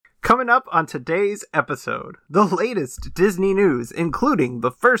Coming up on today's episode, the latest Disney news, including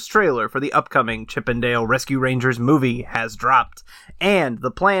the first trailer for the upcoming Chip 'n Dale Rescue Rangers movie has dropped, and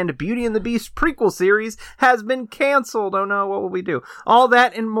the planned Beauty and the Beast prequel series has been canceled. Oh no, what will we do? All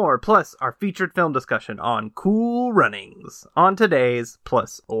that and more, plus our featured film discussion on Cool Runnings, on today's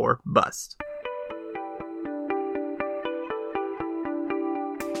Plus or Bust.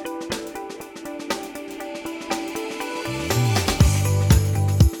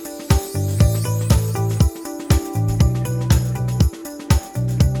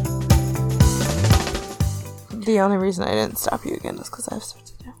 The only reason I didn't stop you again is because I have stuff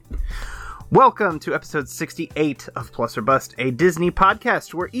to do. Welcome to episode 68 of Plus or Bust, a Disney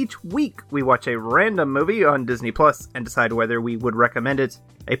podcast where each week we watch a random movie on Disney Plus and decide whether we would recommend it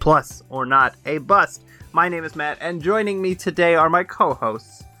a plus or not a bust. My name is Matt, and joining me today are my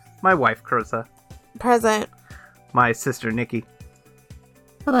co-hosts, my wife Carissa, Present. my sister Nikki,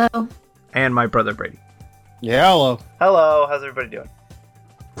 Hello. and my brother Brady. Yeah, hello. Hello, how's everybody doing?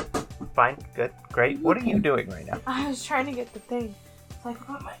 Fine, good, great. What are you doing right now? I was trying to get the thing. So I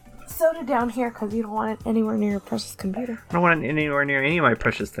put my soda down here because you don't want it anywhere near your precious computer. I don't want it anywhere near any of my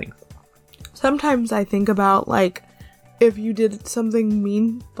precious things. Sometimes I think about, like, if you did something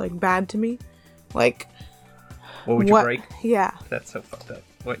mean, like, bad to me, like... What would you break? Yeah. That's so fucked up.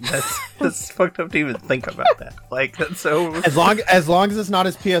 Wait, that's fucked up to even think about that. Like, that's so... As long as it's not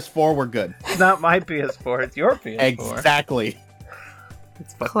his PS4, we're good. It's not my PS4, it's your PS4. Exactly.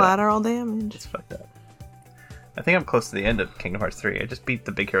 It's fucked Collateral up. damage. It's fucked up. I think I'm close to the end of Kingdom Hearts 3. I just beat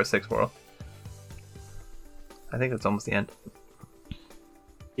the Big Hero 6 world. I think that's almost the end.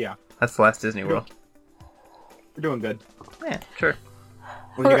 Yeah. That's the last Disney world. We're doing good. Yeah, sure.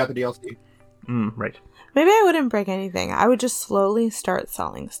 When you got the DLC. Right. Maybe I wouldn't break anything. I would just slowly start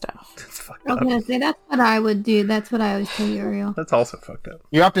selling stuff. That's fucked I was up. gonna say that's what I would do. That's what I always tell you, Ariel. That's also fucked up.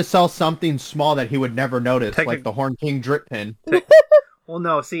 You have to sell something small that he would never notice, Technic- like the Horn King drip pin. Well,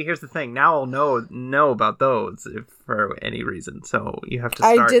 no, see, here's the thing. Now I'll know about those if for any reason. So you have to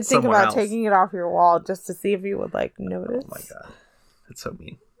start I did think somewhere about else. taking it off your wall just to see if you would, like, notice. Oh my god. That's so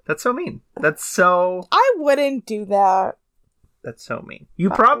mean. That's so mean. That's so... I wouldn't do that. That's so mean. You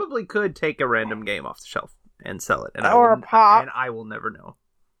probably could take a random game off the shelf and sell it. And Or a pop. And I will never know.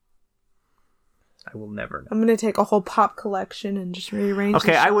 I will never know. I'm gonna take a whole pop collection and just rearrange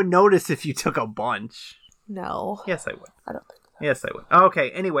Okay, the I shelf. would notice if you took a bunch. No. Yes, I would. I don't think so. Yes, I would. Okay,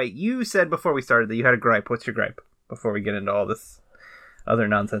 anyway, you said before we started that you had a gripe. What's your gripe? Before we get into all this other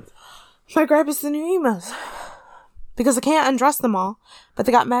nonsense. My gripe is the new emos. Because I can't undress them all, but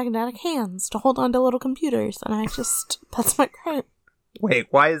they got magnetic hands to hold on to little computers, and that's my gripe. Wait,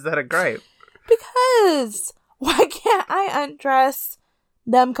 why is that a gripe? Because why can't I undress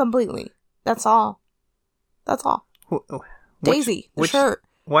them completely? That's all. That's all. Daisy, the shirt.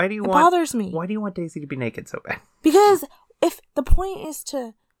 Why do you It want... bothers me. Why do you want Daisy to be naked so bad? Because if the point is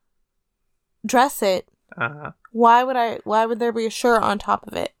to dress it, why would there be a shirt on top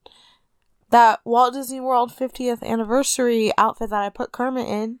of it? That Walt Disney World 50th anniversary outfit that I put Kermit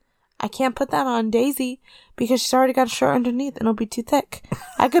in, I can't put that on Daisy because she's already got a shirt underneath and it'll be too thick.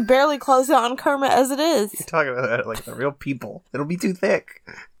 I could barely close it on Kermit as it is. You're talking about that like the real people. It'll be too thick.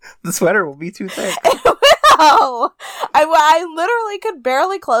 The sweater will be too thick. No! I literally could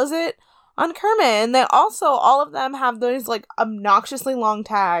barely close it on Kermit. And they also, all of them have those, like, obnoxiously long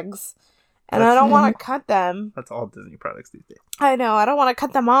tags. And I don't want to cut them. That's all Disney products these days. I know, I don't want to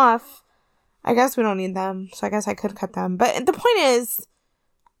cut them off. I guess we don't need them, so I guess I could cut them. But the point is,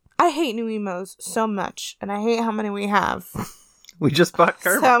 I hate new emos so much, and I hate how many we have. We just bought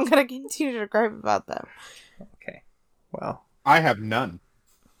Kermit. So I'm going to continue to gripe about them. Okay. Well. I have none.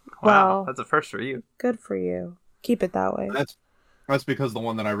 Wow. Well, That's a first for you. good for you. Keep it that way. That's because the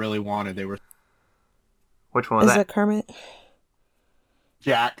one that I really wanted, they were Which one was Is that? it Kermit?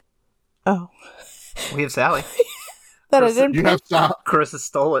 Jack. Oh. We have Sally. That I Chris, didn't You have stop. Carissa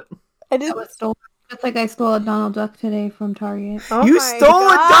stole it. I That didn't. was stolen. Just like I stole a Donald Duck today from Target. Oh You my stole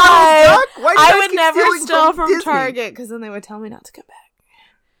a God. Donald Duck? Why do you I guys would keep never stealing steal from Disney? Target because then they would tell me not to come back.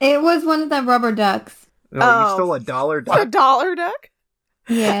 It was one of the rubber ducks. No, Oh. you stole a dollar A duck. $1 duck?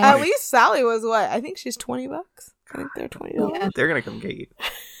 Yeah. At least Sally was what? I think she's $20. I think they're $20. Yeah. They're gonna come get you.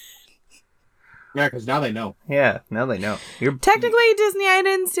 Yeah, because now they know. Yeah, now they know. Technically, Disney, I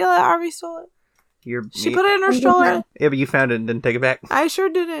didn't steal it. Harvey stole it. She put it in her stroller. Yeah, but you found it and didn't take it back. I sure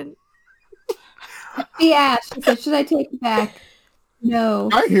didn't. She asked. She said, should I take it back? No.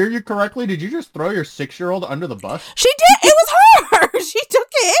 Did I hear you correctly? Did you just throw your 6-year-old under the bus? She did. It was her. She took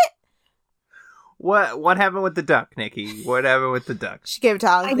it. What happened with the duck, Nikki? What happened with the duck? She gave it to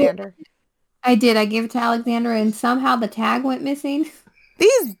Alexander. I did. I gave it to Alexander, and somehow the tag went missing.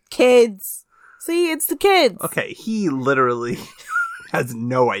 These kids kids. See, it's the kids. Okay, he literally has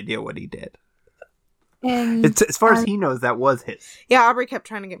no idea what he did. And As far as he knows, that was his. Yeah, Aubrey kept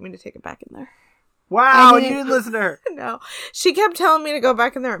trying to get me to take it back in there. Wow, I you didn't- didn't listen to her. No. She kept telling me to go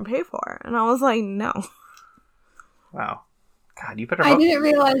back in there and pay for it. And I was like, no. Wow. God, you better I hope. didn't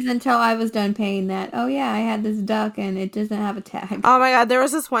realize until I was done paying that, oh yeah, I had this duck and it doesn't have a tag. Oh my god, there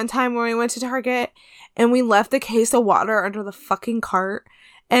was this one time where we went to Target and we left the case of water under the fucking cart.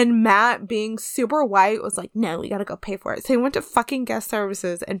 And Matt, being super white, was like, no, we gotta go pay for it. So he went to fucking guest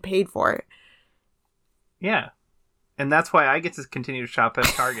services and paid for it. Yeah. And that's why I get to continue to shop at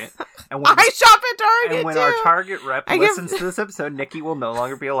Target. And when, I shop at Target, and when too! our Target rep I give- listens to this episode, Nikki will no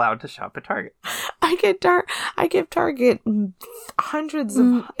longer be allowed to shop at Target. I give Target hundreds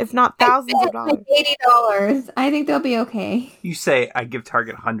of, if not thousands of dollars. Like $80. I think they'll be okay. You say, I give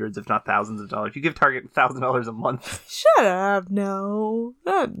Target hundreds, if not thousands of dollars. You give Target $1,000 a month. Shut up, no.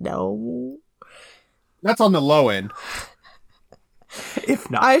 No. That's on the low end. If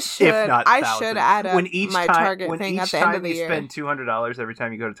not, I should thousands. add up when each my time, Target when thing each at the end time of the you year. spend $200 every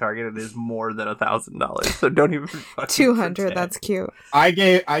time you go to Target, it is more than $1,000. So don't even fucking 200, pretend. that's cute. I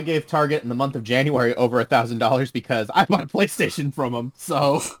gave Target in the month of January over $1,000 because I bought a PlayStation from them.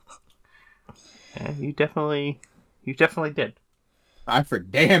 So Yeah, you definitely did. I for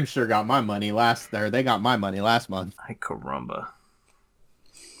damn sure got my money they got my money last month. Ay caramba.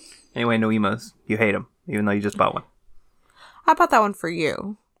 Anyway, no emos. You hate them, even though you just bought one. I bought that one for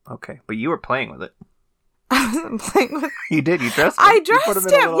you. Okay, but you were playing with it. I wasn't playing with. You did. You dressed him. I You put dressed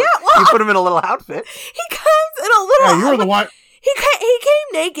in a him. little- Yeah, well, You put him in a little outfit. he comes in a little. Yeah, you were the one. He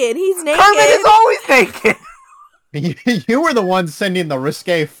came naked. He's naked. Kermit is always naked. You were the one sending the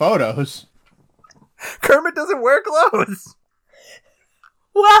risque photos. Kermit doesn't wear clothes.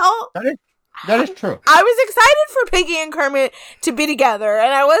 Well, That is true. I was excited for Piggy and Kermit to be together,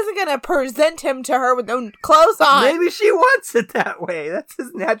 and I wasn't gonna present him to her with no clothes on. Maybe she wants it that way. That's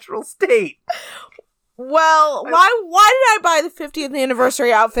his natural state. Well, why did I buy the 50th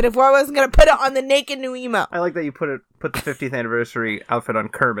anniversary outfit if I wasn't gonna put it on the naked new emo? I like that you put the 50th anniversary outfit on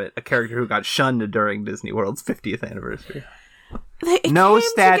Kermit, a character who got shunned during Disney World's 50th anniversary. It No came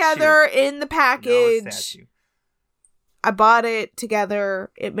statue. together in the No package. statue. I bought it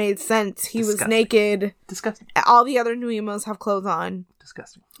together. It made sense. He was Disgusting. naked. Disgusting. All the other new emos have clothes on.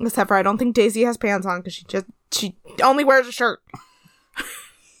 Disgusting. Except for I don't think Daisy has pants on because she only wears a shirt.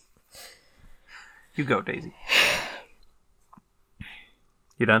 You go, Daisy.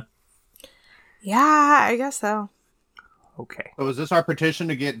 You done? Yeah, I guess so. Okay. So is this our petition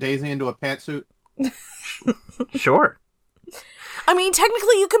to get Daisy into a pantsuit? Sure. I mean,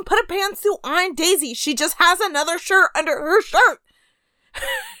 technically you can put a pantsuit on Daisy. She just has another shirt under her shirt.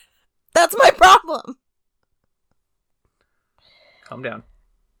 That's my problem. Calm down.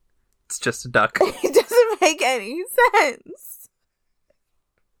 It's just a duck. It doesn't make any sense.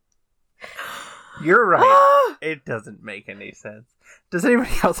 You're right. It doesn't make any sense. Does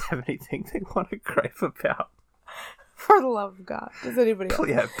anybody else have anything they want to gripe about? For the love of God. Does anybody else?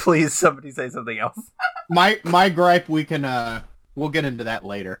 Yeah, please, somebody say something else. My gripe, we'll get into that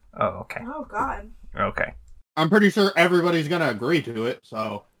later. Oh, okay. Oh, God. Okay. I'm pretty sure everybody's gonna agree to it,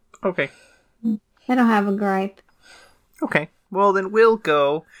 so Okay. I don't have a gripe. Okay. Well, then we'll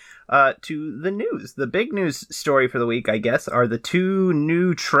go to the news. The big news story for the week, I guess, are the 2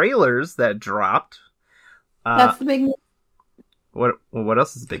 new trailers that dropped. That's the big news. What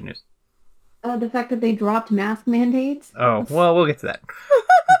else is the big news? The fact that they dropped mask mandates. Oh, well, we'll get to that.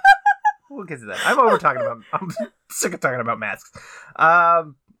 We'll get to that. I'm sick of talking about masks. Are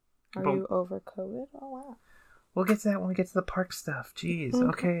you over COVID? Oh, wow. We'll get to that when we get to the park stuff. Jeez,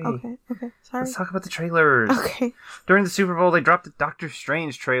 okay. Okay. Sorry. Let's talk about the trailers. Okay. During the Super Bowl, they dropped a Doctor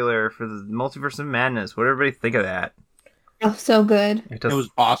Strange trailer for the Multiverse of Madness. What did everybody think of that? Oh, so good. It it was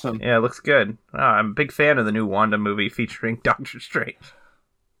awesome. Yeah, it looks good. I'm a big fan of the new Wanda movie featuring Doctor Strange.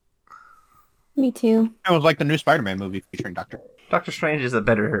 Me too. It was like the new Spider-Man movie featuring Doctor. Doctor Strange is a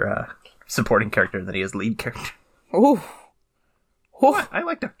better supporting character than he is lead character. Ooh. What? I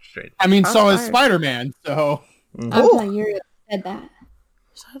like Doctor Strange. I mean, Shots so is fired. Spider-Man. So I'm telling you, said that.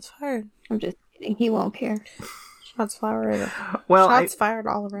 Shots fired. I'm just kidding. He won't care. Shots fired. Well, Shots fired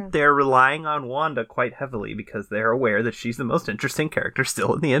all around. they're relying on Wanda quite heavily because they're aware that she's the most interesting character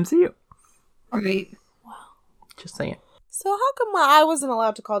still in the MCU. Right. Just saying. So how come I wasn't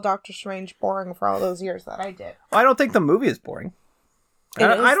allowed to call Doctor Strange boring for all those years that I did? I don't think the movie is boring. It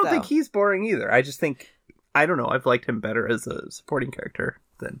I is, don't though. think he's boring either. I just think, I don't know, I've liked him better as a supporting character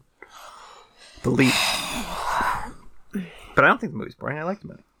than the lead. But I don't think the movie's boring. I liked the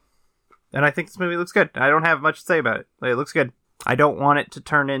movie. And I think this movie looks good. I don't have much to say about it. It looks good. I don't want it to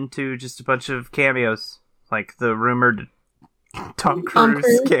turn into just a bunch of cameos, like the rumored Tom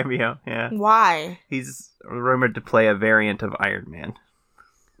Cruise cameo. Yeah. Why? He's rumored to play a variant of Iron Man.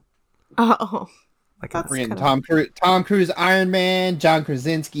 Oh. Like That's Bringing kinda... Tom Cruise, Iron Man, John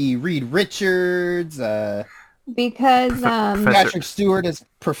Krasinski, Reed Richards, Because Patrick Stewart as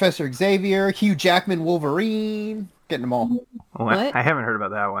Professor Xavier, Hugh Jackman Wolverine, getting them all. Well, What? I haven't heard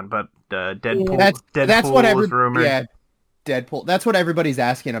about that one, but Deadpool. That's what was rumored. Yeah, Deadpool. That's what everybody's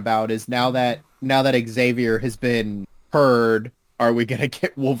asking about. Is now that Xavier has been heard, are we gonna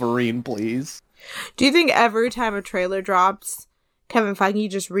get Wolverine, please? Do you think every time a trailer drops, Kevin Feige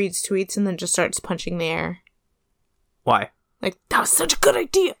just reads tweets and then just starts punching the air? Why? Like, that was such a good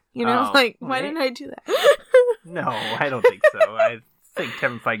idea! You know? Oh, like, why right. didn't I do that? No, I don't think so. I think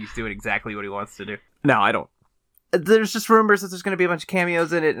Kevin Feige's doing exactly what he wants to do. No, I don't. There's just rumors that there's going to be a bunch of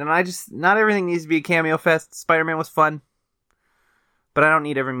cameos in it, and not everything needs to be a cameo fest. Spider-Man was fun, but I don't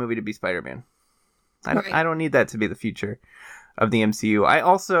need every movie to be Spider-Man. I don't need that to be the future of the MCU.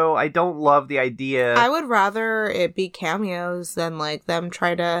 I don't love the idea. I would rather it be cameos than, like, them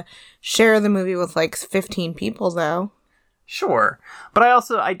try to share the movie with, like, 15 people, though. Sure. But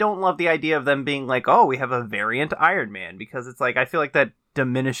I don't love the idea of them being like, oh, we have a variant Iron Man, because it's like, I feel like that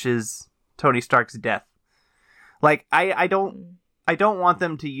diminishes Tony Stark's death. Like, I don't want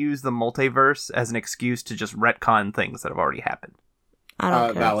them to use the multiverse as an excuse to just retcon things that have already happened. I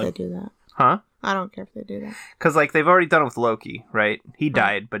don't care valid. if they do that. Huh? I don't care if they do that. Because, like, they've already done it with Loki, right? He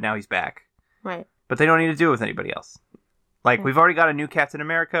died, but now he's back. Right. But they don't need to do it with anybody else. Like, Right. we've already got a new Captain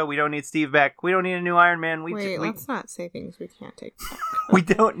America. We don't need Steve back. We don't need a new Iron Man. Let's not say things we can't take back. We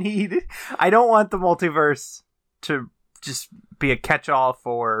don't need... I don't want the multiverse to just be a catch-all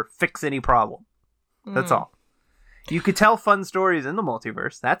for fix any problem. That's all. You could tell fun stories in the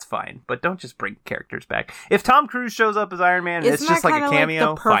multiverse. That's fine. But don't just bring characters back. If Tom Cruise shows up as Iron Man and it's just like a cameo,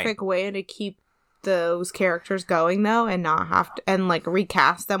 like the perfect way to keep those characters going, though, and not have to, and like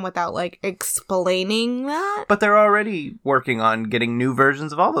recast them without like explaining that? But they're already working on getting new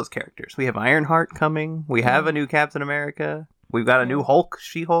versions of all those characters. We have Ironheart coming. We have a new Captain America. We've got a new Hulk,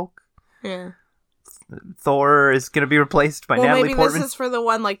 She-Hulk. Yeah. Thor is going to be replaced by Natalie maybe Portman. This is for the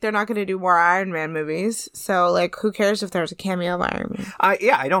one, like, they're not going to do more Iron Man movies, so, like, who cares if there's a cameo of Iron Man?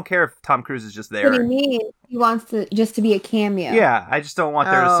 I don't care if Tom Cruise is just there. What do you mean? He wants to just to be a cameo. Yeah, I just don't want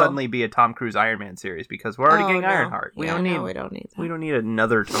there to suddenly be a Tom Cruise Iron Man series, because we're already getting no. Ironheart. We don't need that. We don't need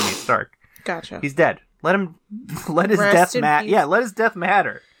another Tony Stark. Gotcha. He's dead. Let his Rest death in matter. peace. Yeah, let his death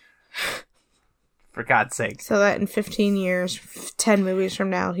matter. For God's sake. So that in 15 years, 10 movies from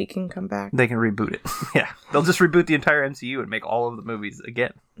now, he can come back. They can reboot it. Yeah. They'll just reboot the entire MCU and make all of the movies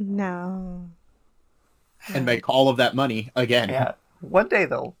again. No. And make all of that money again. Yeah. One day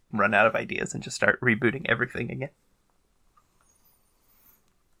they'll run out of ideas and just start rebooting everything again.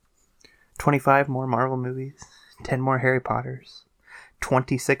 25 more Marvel movies. 10 more Harry Potters.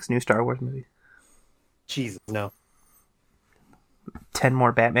 26 new Star Wars movies. Jesus, no. 10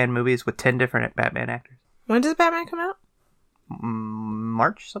 more Batman movies with 10 different Batman actors. When does Batman come out?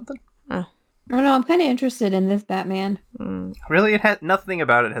 March something? I don't know. I'm kind of interested in this Batman. Really, nothing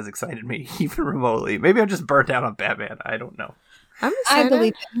about it has excited me, even remotely. Maybe I'm just burnt out on Batman. I don't know. I'm I excited.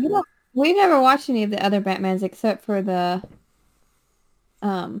 believe it. We never watched any of the other Batmans except for the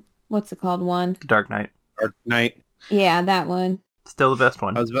what's it called one? Dark Knight. Dark Knight. Yeah, that one. Still the best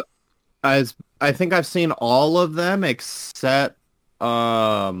one. I think I've seen all of them except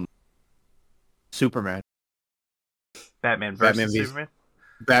Superman. Batman versus Batman v Superman.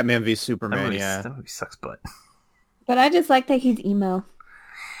 Batman v That Superman, movie, yeah. that movie sucks butt. But I just like that he's emo.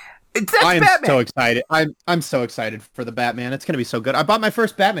 That's I am Batman. so excited. I'm so excited for the Batman. It's gonna be so good. I bought my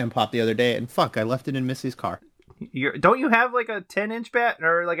first Batman pop the other day, and fuck, I left it in Missy's car. Don't you have like a 10-inch bat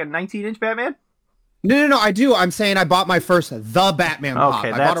or like a 19-inch Batman? No, I do. I'm saying I bought my first The Batman pop.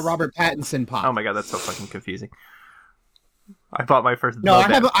 Okay, I bought a Robert Pattinson pop. Oh my god, that's so fucking confusing. I bought my first. No,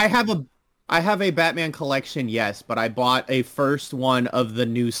 The I have a Batman collection, yes, but I bought a first one of the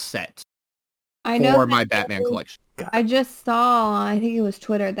new set I know for that my Batman collection. I just saw on, I think it was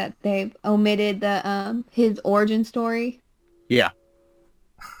Twitter, that they've omitted the his origin story Yeah.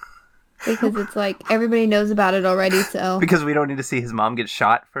 because it's like everybody knows about it already. So Because we don't need to see his mom get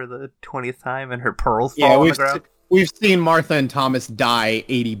shot for the 20th time and her pearls fall on the ground. we've seen Martha and Thomas die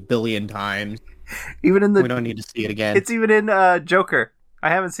 80 billion times. Even in We don't need to see it again. It's even in Joker. I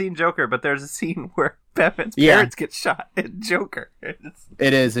haven't seen Joker, but there's a scene where Batman's parents get shot in Joker. It's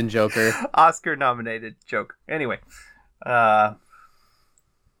It is in Joker. Oscar-nominated Joker. Anyway,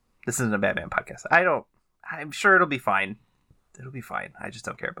 this isn't a Batman podcast. I'm sure it'll be fine. It'll be fine. I just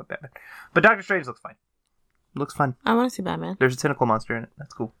don't care about Batman. But Doctor Strange looks fine. Looks fun. I want to see Batman. There's a tentacle monster in it.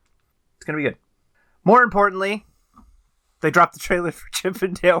 That's cool. It's gonna be good. More importantly, they dropped the trailer for Chip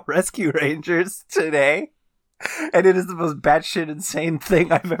and Dale Rescue Rangers today, and it is the most batshit insane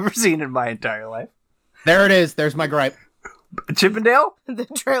thing I've ever seen in my entire life. There it is. There's my gripe. Chip and Dale? The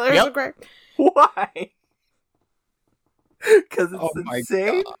trailer Yep. is great. Why? Because it's Oh my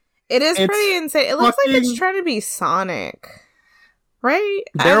insane. God. It is It's pretty insane. It looks like it's fucking- trying to be Sonic, right?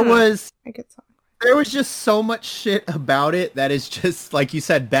 I There don't know. was I get Sonic. there was just so much shit about it that is just, like you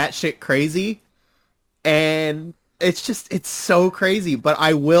said, batshit crazy. And it's so crazy. But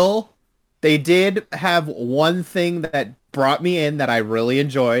they did have one thing that brought me in that I really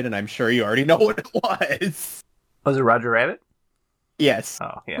enjoyed, and I'm sure you already know what it was. Was it Roger Rabbit? Yes.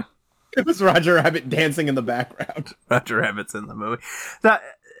 Oh, yeah. It was Roger Rabbit dancing in the background. Roger Rabbit's in the movie. That...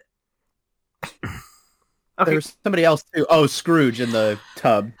 Okay. There's somebody else too. Oh, Scrooge in the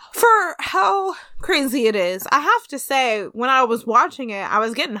tub. For how crazy it is, I have to say, when I was watching it, I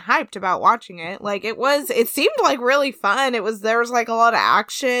was getting hyped about watching it. Like, it seemed like really fun. There was like a lot of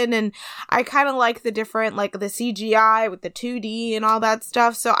action, and I kind of like the different, like the CGI with the 2D and all that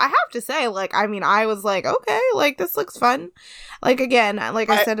stuff. So I have to say, like, I mean, I was like, okay, like this looks fun. Like, again, like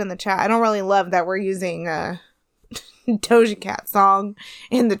I said in the chat, I don't really love that we're using Doja Cat song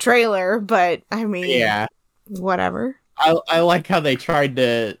in the trailer, but I mean, Yeah. whatever. I like how they tried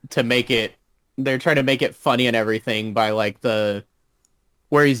to make it. They're trying to make it funny and everything by like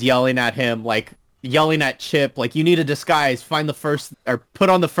where he's yelling at him, like yelling at Chip, like you need a disguise. Find the first or put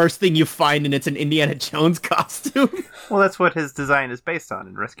on the first thing you find, and it's an Indiana Jones costume. Well, that's what his design is based on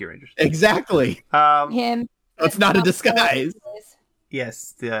in Rescue Rangers. Exactly. Him. It's not a disguise.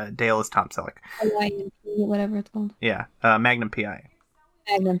 Yes, Dale is Tom Selleck. Hawaiian P, whatever it's called. Yeah, Magnum PI.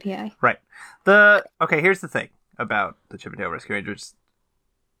 Magnum PI. Right. Okay, here's the thing about the Chip and Dale Rescue Rangers.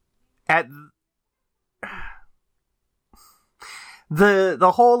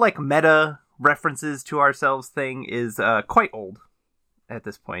 The whole like meta references to ourselves thing is quite old at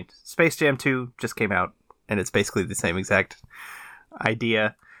this point. Space Jam 2 just came out, and it's basically the same exact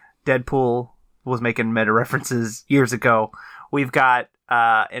idea. Deadpool was making meta references years ago. We've got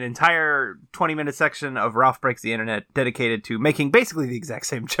an entire 20-minute section of Ralph Breaks the Internet dedicated to making basically the exact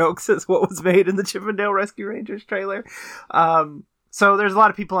same jokes as what was made in the Chip and Dale Rescue Rangers trailer. So there's a lot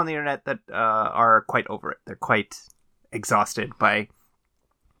of people on the internet that are quite over it. They're quite exhausted by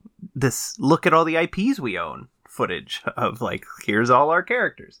this look at all the IPs we own footage of, like, here's all our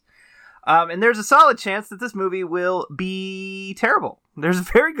characters. And there's a solid chance that this movie will be terrible. There's a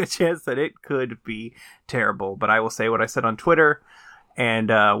very good chance that it could be terrible. But I will say what I said on Twitter, and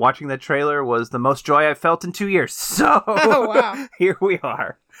watching that trailer was the most joy I've felt in 2 years. So Oh, wow. Here we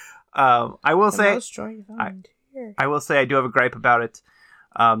are. I will say, most joy you've owned here. I will say I do have a gripe about it.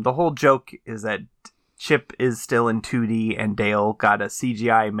 The whole joke is that Chip is still in 2D and Dale got a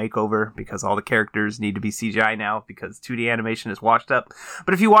CGI makeover because all the characters need to be CGI now because 2D animation is washed up.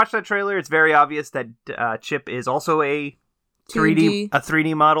 But if you watch that trailer, it's very obvious that Chip is also a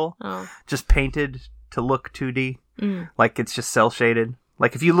 3D model, just painted to look 2D. Like it's just cel shaded.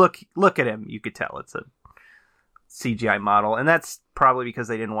 Like if you look at him, you could tell it's a CGI model, and that's probably because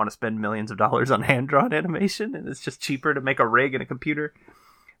they didn't want to spend millions of dollars on hand-drawn animation, and it's just cheaper to make a rig and a computer.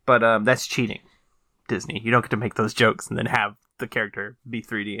 But that's cheating, Disney. You don't get to make those jokes and then have the character be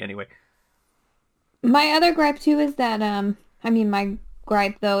 3D anyway. My other gripe too is that my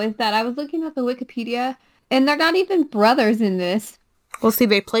gripe though is that I was looking at the Wikipedia and they're not even brothers in this. Well, see,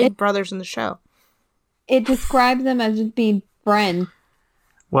 they played brothers in the show. It describes them as just being friends.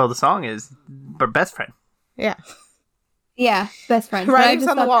 Well, the song is best friend. Yeah. Yeah, best friends. But I Writings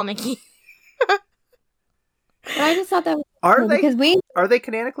just on the thought- wall, Nikki. But I just thought that was Are cool they? because Are they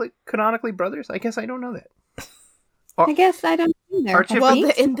canonically brothers? I guess I don't know that. I guess I don't either. Are Chip Well,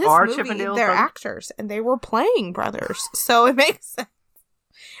 and- in this are Chip and movie, Dale they're brothers? actors, and they were playing brothers, so it makes sense.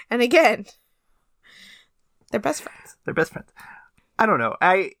 And again, they're best friends. They're best friends. I don't know.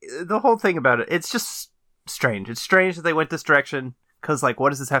 The whole thing about it, it's just strange. It's strange that they went this direction. Because, like, what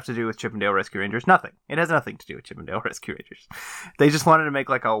does this have to do with Chip and Dale Rescue Rangers? Nothing. It has nothing to do with Chip and Dale Rescue Rangers. They just wanted to make,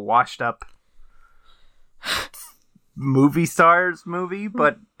 like, a washed-up movie stars movie,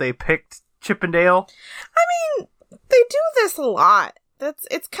 but they picked Chip and Dale. I mean, they do this a lot.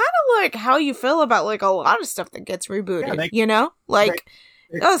 It's kind of like how you feel about, like, a lot of stuff that gets rebooted, Yeah, you know? Like,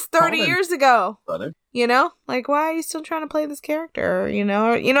 that was 30 call them years ago, brother. you know? Like, why are you still trying to play this character, you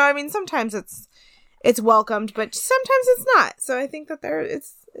know? I mean, sometimes it's welcomed, but sometimes it's not. So I think that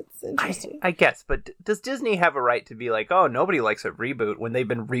it's interesting. I guess, but does Disney have a right to be like, oh, nobody likes a reboot when they've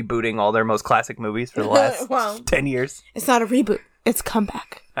been rebooting all their most classic movies for the last Well, 10 years? It's not a reboot. It's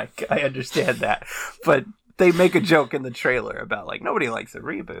comeback. I understand that. But they make a joke in the trailer about like nobody likes a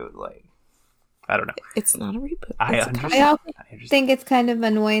reboot. Like, I don't know. It's not a reboot. I It's I also think it's kind of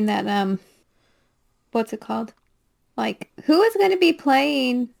annoying that what's it called? Like, who is going to be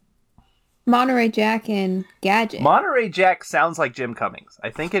playing Monterey Jack and Gadget? Monterey Jack sounds like Jim Cummings.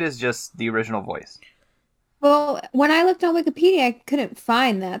 I think it is just the original voice. Well, when I looked on Wikipedia, I couldn't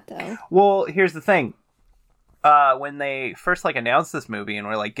find that though. Well, here's the thing. When they first like announced this movie and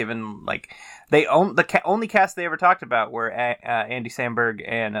were like given like they own only cast they ever talked about were Andy Samberg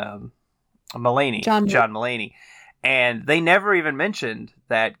and Mulaney, John Mulaney, and they never even mentioned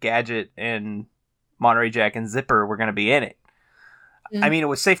that Gadget and Monterey Jack and Zipper were going to be in it. I mean, it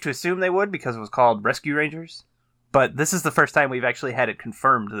was safe to assume they would because it was called Rescue Rangers, but this is the first time we've actually had it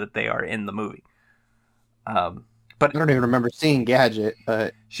confirmed that they are in the movie. But I don't even remember seeing Gadget,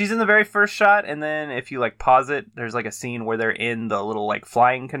 but she's in the very first shot, and then if you like pause it, there's like a scene where they're in the little like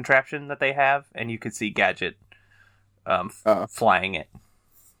flying contraption that they have, and you could see Gadget flying it.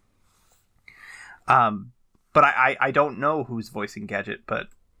 But I don't know who's voicing Gadget, but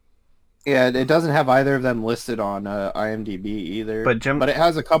yeah, it doesn't have either of them listed on IMDb either. But it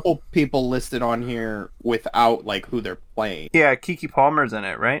has a couple people listed on here without like who they're playing. Yeah, Keke Palmer's in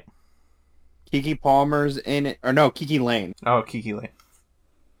it, right? Keke Palmer's in it, or no, Keke Lane. Oh, Keke Lane.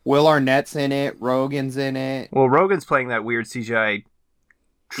 Will Arnett's in it. Rogan's in it. Well, Rogan's playing that weird CGI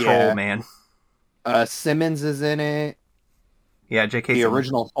troll man. Simmons is in it. Yeah, J.K. The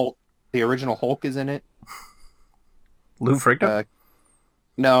Simmons. original Hulk is in it. Lou Ferrigno?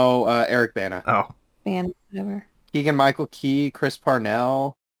 No, Eric Bana. Oh. Whatever. Keegan-Michael Key, Chris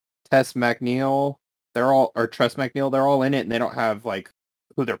Parnell, Tress MacNeille, they're all in it, and they don't have, like,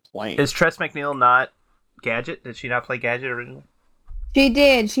 who they're playing. Is Tress MacNeille not Gadget? Did she not play Gadget originally? She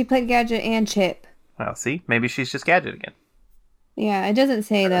did. She played Gadget and Chip. Well, see? Maybe she's just Gadget again. Yeah, it doesn't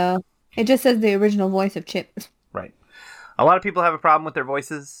say, though. It just says the original voice of Chip. Right. A lot of people have a problem with their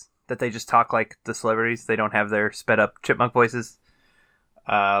voices, that they just talk like the celebrities. They don't have their sped-up chipmunk voices.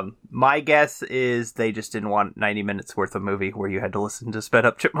 My guess is they just didn't want 90 minutes worth of movie where you had to listen to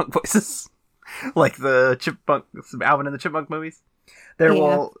sped-up chipmunk voices. Like the Alvin and the Chipmunk movies. There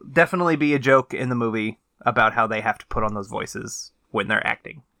will definitely be a joke in the movie about how they have to put on those voices when they're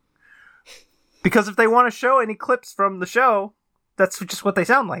acting. Because if they want to show any clips from the show, that's just what they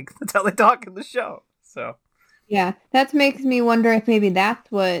sound like. That's how they talk in the show. So, yeah, that makes me wonder if maybe that's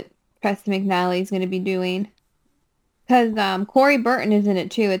what Preston McNally is going to be doing. Because Corey Burton is in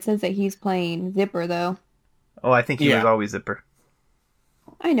it too. It says that he's playing Zipper, though. Oh, I think he was always Zipper.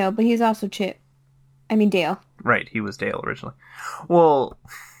 I know, but he's also Chip. I mean, Dale. Right, he was Dale originally. Well,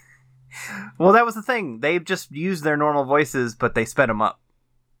 that was the thing. They just used their normal voices, but they sped them up.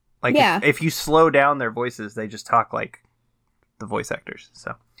 Like, if you slow down their voices, they just talk like the voice actors.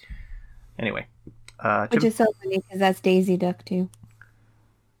 So, anyway. Which is so funny, because that's Daisy Duck, too.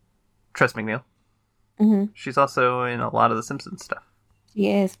 Tress MacNeille. Mm-hmm. She's also in a lot of the Simpsons stuff. She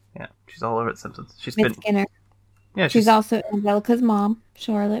is. Yeah, she's all over the Simpsons. She's Miss Skinner. Yeah, she's also Angelica's mom,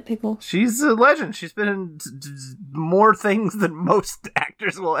 Charlotte Pickle. She's a legend. She's been in more things than most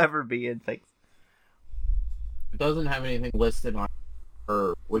actors will ever be in things. It doesn't have anything listed on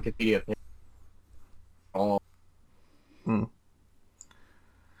her Wikipedia page. Well,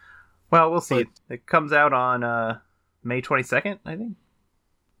 we'll see. It comes out on May 22nd, I think.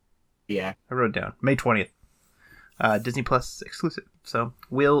 Yeah. I wrote it down. May 20th. Disney Plus exclusive. So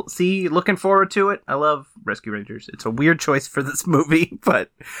we'll see. Looking forward to it. I love Rescue Rangers. It's a weird choice for this movie,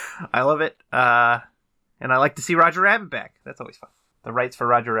 but I love it. And I like to see Roger Rabbit back. That's always fun. The rights for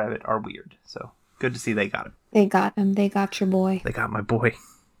Roger Rabbit are weird. So good to see they got him. They got him. They got your boy. They got my boy.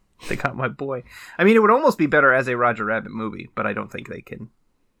 They got my boy. I mean, it would almost be better as a Roger Rabbit movie, but I don't think they can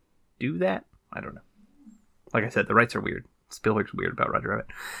do that. I don't know. Like I said, the rights are weird. Spielberg's weird about Roger Rabbit.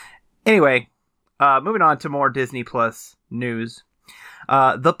 Anyway, moving on to more Disney Plus news.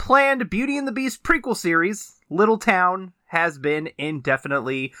 The planned Beauty and the Beast prequel series, Little Town, has been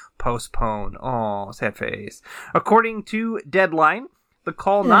indefinitely postponed. Oh, sad face. According to Deadline, the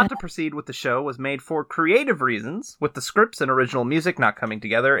call not to proceed with the show was made for creative reasons, with the scripts and original music not coming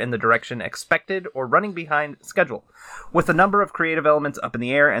together in the direction expected or running behind schedule. With a number of creative elements up in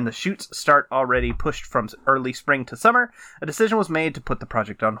the air and the shoots start already pushed from early spring to summer, a decision was made to put the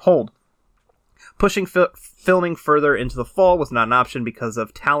project on hold. Pushing filming further into the fall was not an option because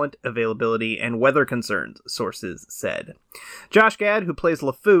of talent availability and weather concerns, sources said. Josh Gad, who plays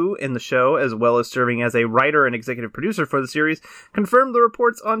LeFou in the show, as well as serving as a writer and executive producer for the series, confirmed the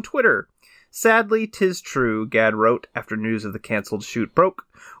reports on Twitter, Sadly, 'tis true, Gad wrote after news of the cancelled shoot broke.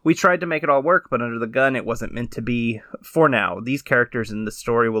 We tried to make it all work, but under the gun it wasn't meant to be. For now, these characters in the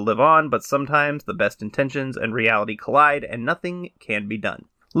story will live on, but sometimes the best intentions and reality collide and nothing can be done.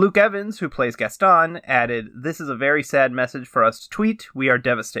 Luke Evans, who plays Gaston, added, "This is a very sad message for us to tweet. We are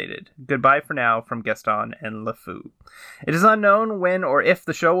devastated. Goodbye for now from Gaston and LeFou." It is unknown when or if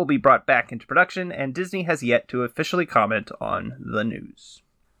the show will be brought back into production, and Disney has yet to officially comment on the news.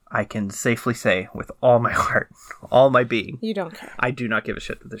 I can safely say, with all my heart, all my being, You don't care. I do not give a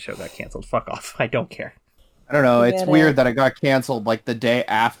shit that the show got canceled. Fuck off. I don't care. I don't know. I It's get weird it. that it got canceled like the day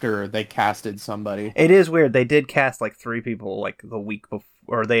after they casted somebody. It is weird. They did cast like 3 people like the week before,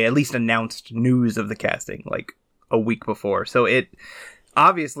 or they at least announced news of the casting like a week before. So it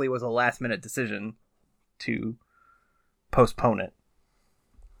obviously was a last minute decision to postpone it,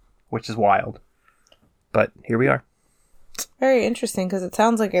 which is wild. But here we are. Very interesting, because it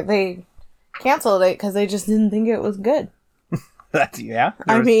sounds like they canceled it because they just didn't think it was good. That's, yeah.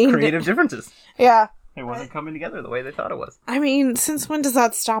 I There was mean- creative differences. Yeah. It wasn't coming together the way they thought it was. I mean, since when does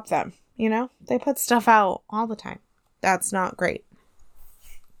that stop them? You know? They put stuff out all the time. That's not great.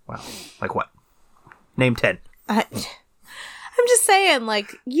 Wow. Like what? Name 10. I'm just saying,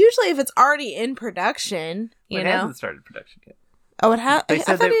 like, usually if it's already in production, you It know? hasn't started production yet. Oh, it has? They I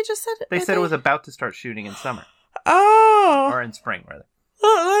said thought they- you just said it. They said it was about to start shooting in summer. Oh! Or in spring, rather.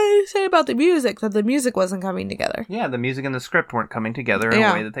 What did you say about the music? That the music wasn't coming together. Yeah, the music and the script weren't coming together in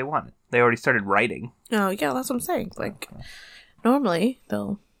Yeah. a way that they wanted. They already started writing. Oh, yeah, that's what I'm saying. Like, normally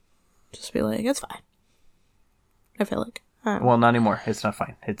they'll just be like, it's fine. I feel like. Well, not anymore. It's not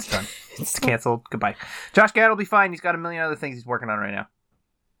fine. It's done. It's canceled. Goodbye. Josh Gad will be fine. He's got a million other things he's working on right now.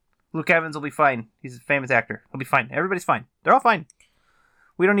 Luke Evans will be fine. He's a famous actor. He'll be fine. Everybody's fine. They're all fine.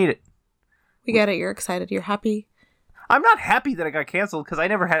 We don't need it. We get it. You're excited. You're happy. I'm not happy that it got canceled because I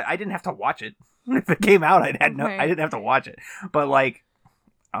didn't have to watch it. If it came out, I didn't have to watch it. But like,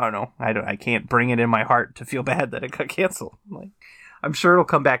 I don't know. I can't bring it in my heart to feel bad that it got canceled. Like, I'm sure it'll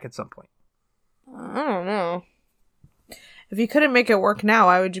come back at some point. I don't know. If you couldn't make it work now,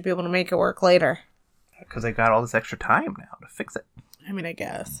 why would you be able to make it work later? Because they got all this extra time now to fix it. I mean, I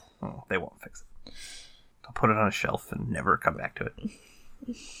guess. Oh, they won't fix it. They'll put it on a shelf and never come back to it.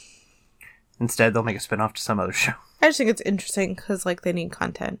 Instead, they'll make a spin-off to some other show. I just think it's interesting because, like, they need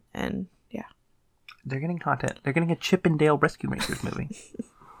content, and yeah. They're getting content. They're getting a Chip and Dale Rescue Rangers movie.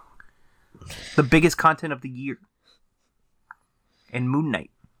 The biggest content of the year. And Moon Knight.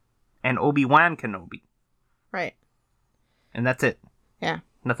 And Obi-Wan Kenobi. Right. And that's it. Yeah.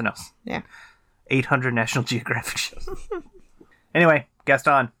 Nothing else. Yeah. 800 National Geographic shows. Anyway,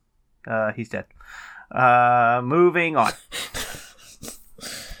 Gaston. He's dead. Moving on.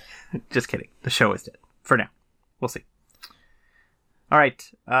 Just kidding. The show is dead. For now. We'll see.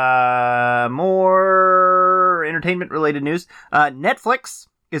 Alright. More entertainment-related news. Netflix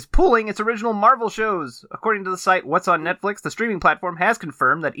is pulling its original Marvel shows. According to the site What's on Netflix, the streaming platform has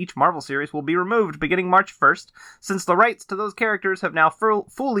confirmed that each Marvel series will be removed beginning March 1st, since the rights to those characters have now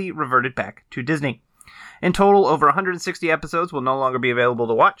fully reverted back to Disney. In total, over 160 episodes will no longer be available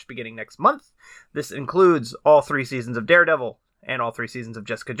to watch beginning next month. This includes all 3 seasons of Daredevil, and all 3 seasons of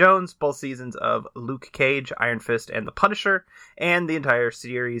Jessica Jones, both seasons of Luke Cage, Iron Fist, and The Punisher, and the entire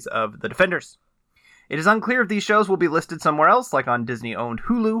series of The Defenders. It is unclear if these shows will be listed somewhere else, like on Disney-owned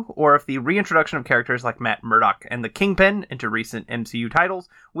Hulu, or if the reintroduction of characters like Matt Murdock and the Kingpin into recent MCU titles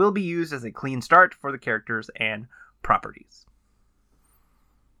will be used as a clean start for the characters and properties.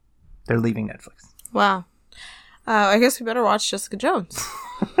 They're leaving Netflix. Wow. I guess we better watch Jessica Jones.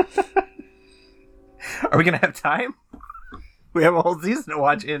 Are we going to have time? We have a whole season to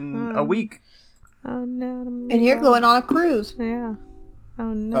watch in a week. Oh, no. And you're going on a cruise. Yeah.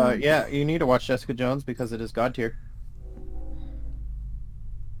 Oh, no. Yeah, you need to watch Jessica Jones because it is God tier.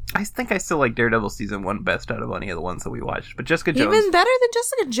 I think I still like Daredevil season 1 best out of any of the ones that we watched. But Jessica Jones... Even better than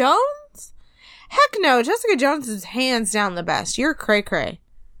Jessica Jones? Heck no. Jessica Jones is hands down the best. You're cray-cray.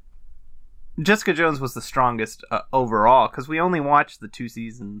 Jessica Jones was the strongest overall, because we only watched the 2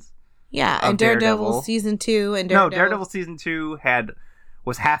 seasons. Yeah, Of and Daredevil Daredevil. season 2 and No, Daredevil season 2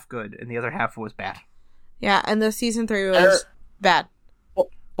 was half good, and the other half was bad. Yeah, and the season 3 was bad.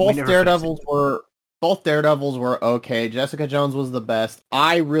 Both never Daredevils were okay. Jessica Jones was the best.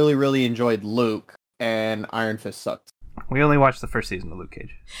 I really, really enjoyed Luke, and Iron Fist sucked. We only watched the first season of Luke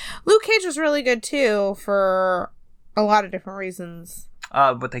Cage. Luke Cage was really good too for a lot of different reasons.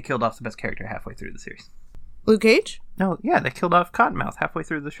 But they killed off the best character halfway through the series. Luke Cage? No, yeah, they killed off Cottonmouth halfway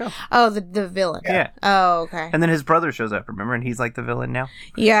through the show. Oh, the villain. Yeah. Oh, okay. And then his brother shows up, remember? And he's like the villain now.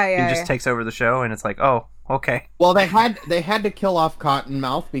 Yeah. He just takes over the show, and it's like, oh, okay. Well, they had to kill off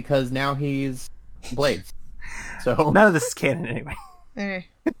Cottonmouth because now he's Blades. So None of this is canon anyway.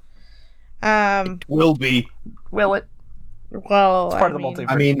 Will be. Will it? Well, It's part of the multiverse.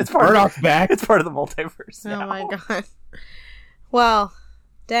 I mean, it's part of Murdoch's back. It's part of the multiverse. Oh now. my god. Well,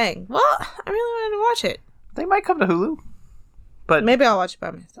 dang. Well, I really wanted to watch it. They might come to Hulu, but Maybe I'll watch it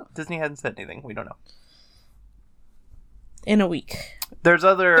by myself Disney hasn't said anything. We don't know. in a week. There's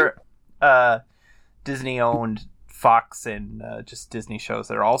other Disney-owned Fox and just Disney shows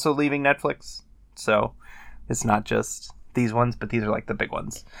that are also leaving Netflix. So it's not just these ones, but these are like the big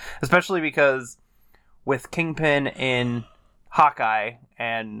ones. Especially because with Kingpin in Hawkeye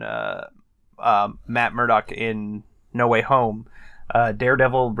and Matt Murdock in No Way Home,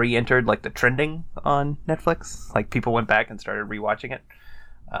 Daredevil re-entered like the trending on Netflix. Like people went back and started rewatching it.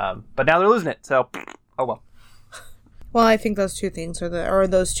 But now they're losing it. So, oh well. Well, I think those two things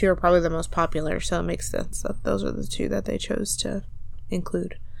those two are probably the most popular, so it makes sense that those are the two that they chose to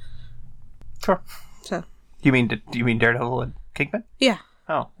include. Sure. So. Do you mean Daredevil and Kingpin? Yeah.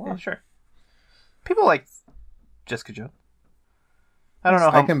 Oh, well, sure. People like Jessica Jones. I don't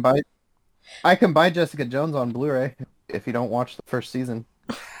know how I can buy Jessica Jones on Blu-ray if you don't watch the first season.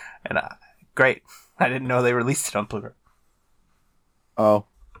 And great. I didn't know they released it on Blu-ray. Oh,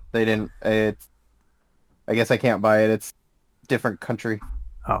 they didn't. I guess I can't buy it. It's different country.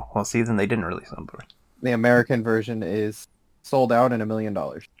 Oh, well, see, then they didn't release it on Blu-ray. The American version is sold out in $1 million.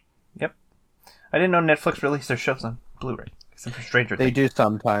 Yep. I didn't know Netflix released their shows on Blu-ray. Except for Stranger Things. They do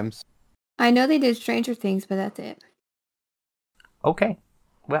sometimes. I know they did Stranger Things, but that's it. Okay.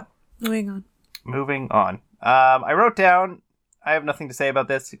 Well, Moving on. I wrote down, I have nothing to say about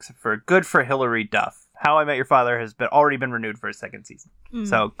this except for good for Hilary Duff. How I Met Your Father has already been renewed for a second season.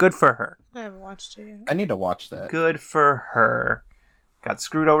 So, good for her. I haven't watched it yet. I need to watch that. Good for her. Got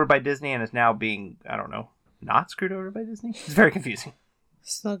screwed over by Disney and is now being, I don't know, not screwed over by Disney? It's very confusing.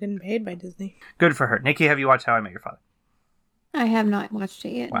 Still getting paid by Disney. Good for her. Nikki, have you watched How I Met Your Father? I have not watched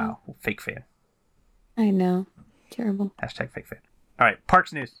it yet. Wow. Fake fan. No. I know. Terrible. Hashtag fake fan. All right.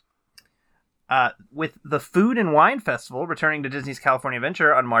 Parks news. With the Food and Wine Festival returning to Disney's California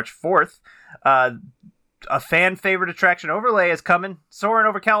Adventure on March 4th, a fan-favorite attraction overlay is coming. Soarin'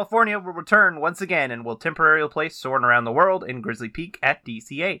 Over California will return once again and will temporarily place Soarin' Around the World in Grizzly Peak at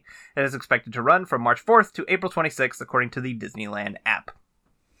DCA. It is expected to run from March 4th to April 26th, according to the Disneyland app.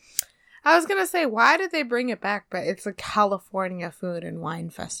 I was going to say, why did they bring it back? But it's a California Food and Wine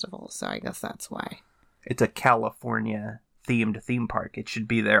Festival, so I guess that's why. It's a California-themed theme park. It should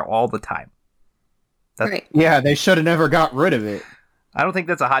be there all the time. Right. Yeah, they should have never got rid of it. I don't think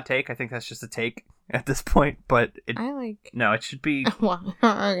that's a hot take. I think that's just a take at this point. But no, it should be. Well,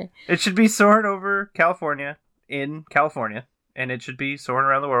 okay. It should be Soaring Over California in California, and it should be Soaring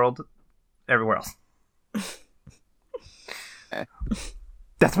Around the World everywhere else.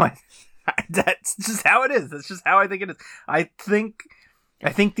 That's just how it is. That's just how I think it is. I think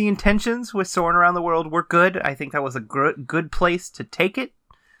the intentions with Soaring Around the World were good. I think that was a good place to take it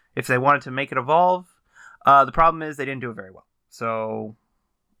if they wanted to make it evolve. The problem is they didn't do it very well. So,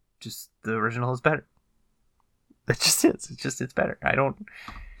 just the original is better. It just is. It's better.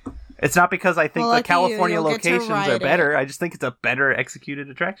 It's not because I think the California locations are better. I just think it's a better executed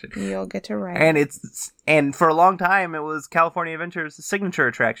attraction. You'll get to ride it. And for a long time, it was California Adventure's signature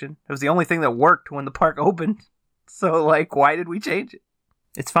attraction. It was the only thing that worked when the park opened. So, why did we change it?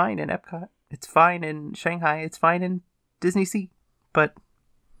 It's fine in Epcot. It's fine in Shanghai. It's fine in Disney Sea. But...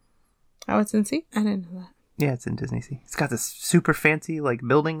 Oh, it's in Sea? I didn't know that. Yeah, it's in Disney Sea. It's got this super fancy,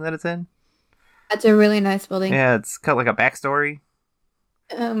 building that it's in. That's a really nice building. Yeah, it's got, a backstory.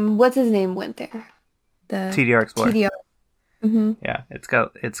 What's his name went there? The TDR Explorer. TDR. Mm-hmm. Yeah,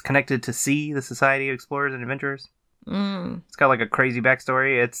 it's connected to SEA, the Society of Explorers and Adventurers. It's got, a crazy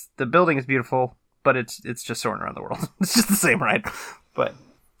backstory. The building is beautiful, but it's just Soaring Around the World. It's just the same ride. But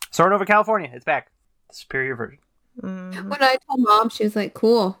Soaring Over California, it's back. The superior version. When I told Mom, she was like,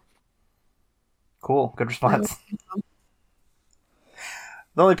 cool. Cool. Good response.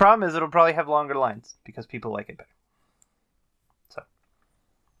 The only problem is it'll probably have longer lines because people like it better. So,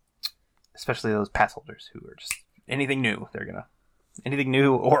 especially those pass holders who are just anything new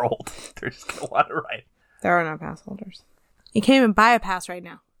or old, they're just gonna want to ride. There are no pass holders. You can't even buy a pass right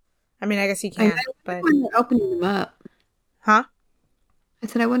now. I mean, I guess you can, but when they're opening them up. Huh? I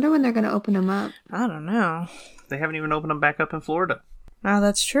said, I wonder when they're going to open them up. I don't know. They haven't even opened them back up in Florida. Oh,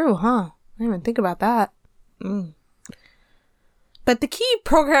 that's true, huh? I didn't even think about that. But the Key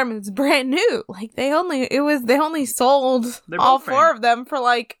program is brand new. They only sold all 4 of them for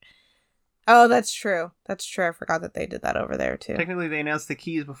oh, that's true. That's true. I forgot that they did that over there too. Technically, they announced the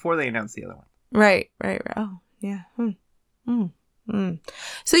Keys before they announced the other one. Right. Oh, yeah.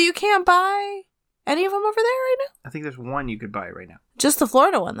 So you can't buy any of them over there right now? I think there's one you could buy right now. Just the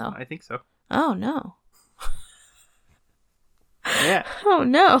Florida one, though. I think so. Oh, no. Yeah. Oh,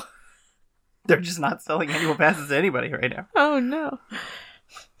 no. They're just not selling annual passes to anybody right now. Oh, no.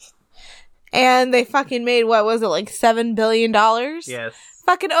 And they fucking made, what was it, like $7 billion? Yes.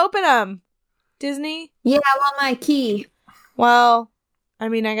 Fucking open them, Disney. Yeah, I want my key. Well, I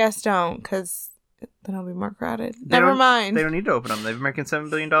mean, I guess don't, because then it'll be more crowded. Never mind. They don't need to open them. They've been making $7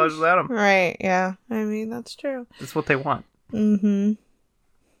 billion without them. Right, yeah. I mean, that's true. That's what they want. Mm-hmm.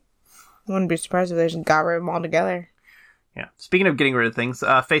 Wouldn't be surprised if they just got rid of them altogether. Yeah. Speaking of getting rid of things,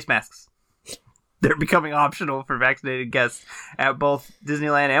 face masks. They're becoming optional for vaccinated guests at both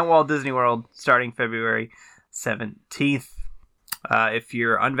Disneyland and Walt Disney World starting February 17th. If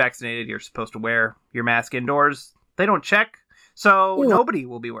you're unvaccinated, you're supposed to wear your mask indoors. They don't check, so nobody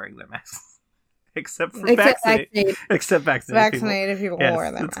will be wearing their masks. Except vaccinated people. Vaccinated people will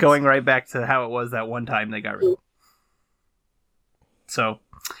wear them. It's going right back to how it was that one time they got rid of it. So,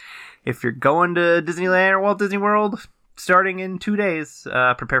 if you're going to Disneyland or Walt Disney World starting in 2 days,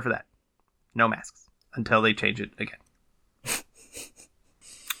 prepare for that. No masks until they change it again.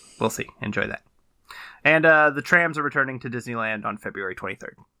 We'll see. Enjoy that. And the trams are returning to Disneyland on February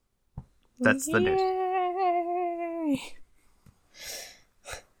 23rd. That's the news.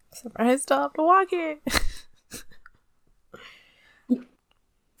 Except I still have to walk it.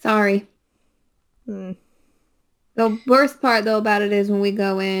 Sorry. The worst part, though, about it is when we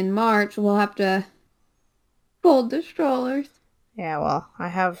go in March, we'll have to fold the strollers. Yeah, well, I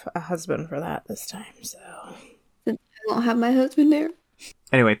have a husband for that this time, so... Since I won't have my husband there.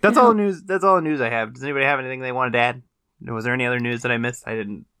 Anyway, that's all the news. That's all the news I have. Does anybody have anything they wanted to add? Was there any other news that I missed? I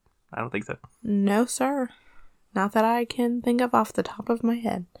don't think so. No, sir. Not that I can think of off the top of my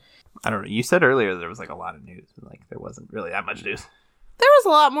head. I don't know. You said earlier there was like a lot of news. Like there wasn't really that much news. There was a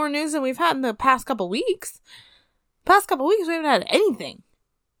lot more news than we've had in the past couple weeks. Past couple weeks we haven't had anything.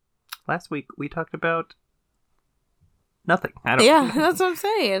 Last week we talked about nothing. I don't. Yeah, that's what I'm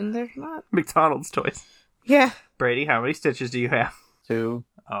saying. There's not McDonald's toys. Yeah. Brady, how many stitches do you have? 2.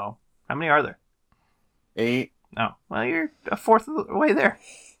 Oh, how many are there? 8. Oh, well, you're a fourth of the way there.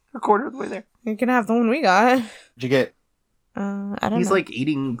 A quarter of the way there. You can have the one we got. Did you get? I don't know. He's like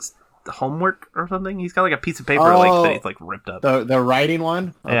eating homework or something. He's got like a piece of paper like that he's like ripped up. The writing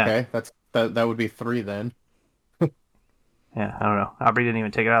one? Yeah. Okay, that would be 3 then. Yeah, I don't know. Aubrey didn't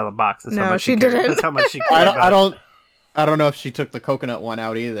even take it out of the box. That's No, how much she didn't. That's how much she cared about. I don't know if she took the coconut one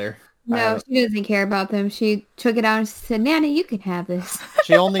out either. No, she doesn't care about them. She took it out and said, Nana, you can have this.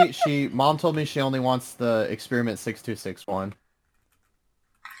 Mom told me she only wants the Experiment 626 one.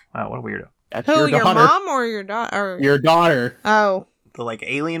 Wow, what a weirdo. That's Who, your daughter. mom or your daughter? Your daughter. Oh. The like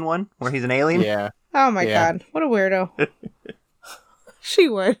alien one where he's an alien? Yeah. Oh my god. What a weirdo. She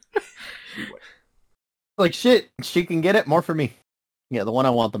would. Like shit, she can get it. More for me. Yeah, the one I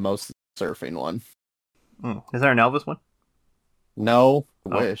want the most is the surfing one. Is there an Elvis one? No.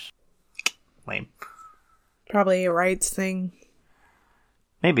 Wish. Lame. Probably a rights thing.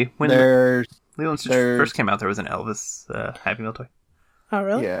 Maybe. When Lilo and Stitch first came out, there was an Elvis Happy Meal toy. Oh,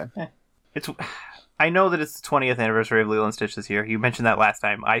 really? Yeah. I know that it's the 20th anniversary of Lilo and Stitch this year. You mentioned that last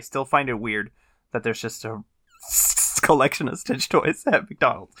time. I still find it weird that there's just a collection of Stitch toys at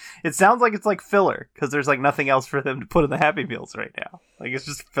McDonald's. It sounds like it's like filler, because there's like nothing else for them to put in the Happy Meals right now. Like, it's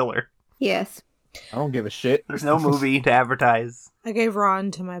just filler. Yes. I don't give a shit. There's no movie to advertise. I gave Ron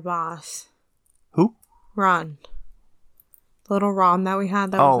to my boss. Who? Ron. The little Ron that we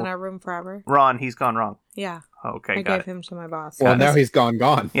had that was in our room forever. Ron, he's gone wrong. Yeah. Okay, I got gave it. him to my boss. Well, now he's gone.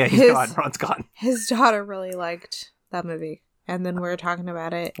 Yeah, he's gone. Ron's gone. His daughter really liked that movie. And then we were talking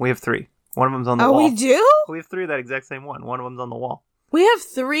about it. We have 3. One of them's on the wall. wall. Oh, we do? We have 3 of that exact same one. One of them's on the wall. We have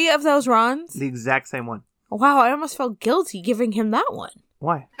 3 of those Rons? The exact same one. Wow, I almost felt guilty giving him that one.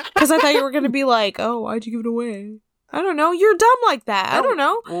 Why? Because I thought you were going to be like, oh, why'd you give it away? I don't know. You're dumb like that. I don't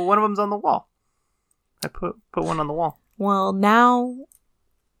know. Well, one of them's on the wall. I put one on the wall. Well, now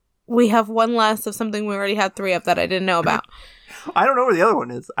we have one less of something we already had 3 of that I didn't know about. I don't know where the other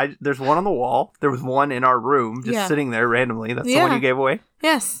one is. There's one on the wall. There was one in our room just sitting there randomly. That's the one you gave away?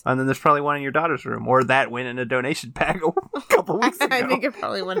 Yes. And then there's probably one in your daughter's room. Or that went in a donation pack a couple weeks ago. I think it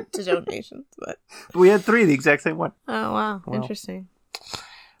probably went to donations. But we had 3, the exact same one. Oh, wow. Well, interesting.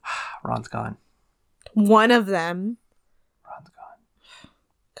 Ron's gone. One of them. Ron's gone.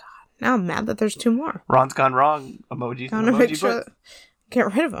 God. Now I'm mad that there's 2 more. Ron's gone wrong. Emojis. I want to make sure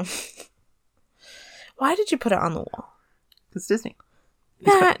get rid of them. Why did you put it on the wall? It's Disney.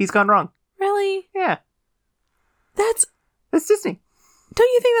 Matt, he's gone wrong. Really? Yeah. It's Disney.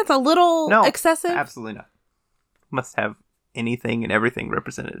 Don't you think that's a little excessive? Absolutely not. Must have anything and everything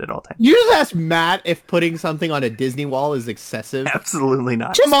represented at all times. You just asked Matt if putting something on a Disney wall is excessive. Absolutely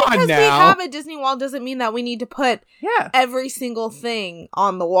not. Just Come on because we now. have a Disney wall doesn't mean that we need to put every single thing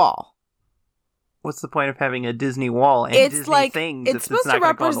on the wall. What's the point of having a Disney wall and It's Disney like things? it's supposed to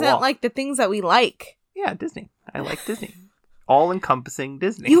represent like the things that we like. Yeah, Disney. I like Disney. All-encompassing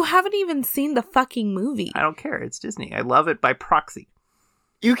Disney. You haven't even seen the fucking movie. I don't care. It's Disney. I love it by proxy.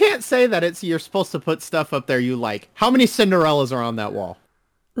 You can't say that you're supposed to put stuff up there you like. How many Cinderellas are on that wall?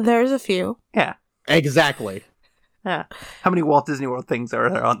 There's a few. Yeah. Exactly. Yeah. How many Walt Disney World things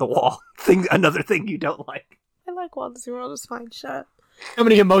are there on the wall? Another thing you don't like. I like Walt Disney World. It's fine. Shut up. How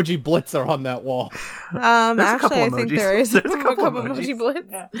many emoji blitz are on that wall? Actually, I think there is There's a couple emoji blitz.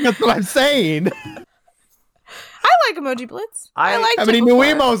 Yeah. That's what I'm saying. I like emoji blitz. I liked How it many before. new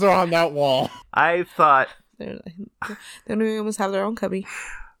emos are on that wall? I thought The new emos have their own cubby.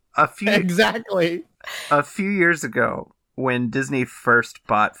 Exactly. a few years ago when Disney first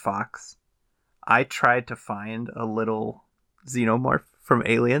bought Fox, I tried to find a little xenomorph from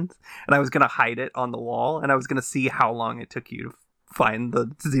Aliens, and I was going to hide it on the wall, and I was going to see how long it took you to find the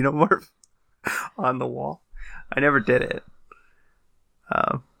xenomorph on the wall. I never did it.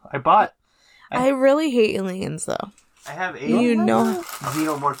 I really hate aliens, though. I have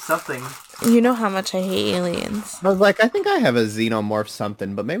xenomorph something. You know how much I hate aliens. I was like, I think I have a xenomorph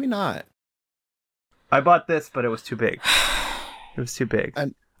something, but maybe not. I bought this, but it was too big. It was too big. I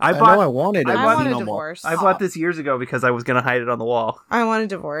know I wanted a I want a xenomorph. divorce. I bought this years ago because I was going to hide it on the wall, I want a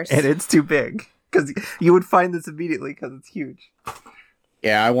divorce. and it's too big. Because you would find this immediately because it's huge.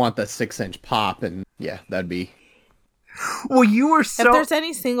 Yeah, I want the 6-inch pop, and yeah, that'd be... Well, you were If there's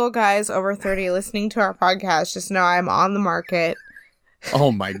any single guys over 30 listening to our podcast, just know I'm on the market.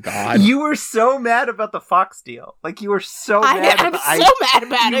 Oh my god. You were so mad about the Fox deal. Like, you were so mad. I'm so mad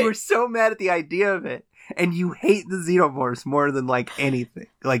about You it. were so mad at the idea of it. And you hate the xenomorphs more than, like, anything.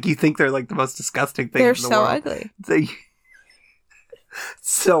 Like, you think they're, like, the most disgusting thing They're in the so world. ugly.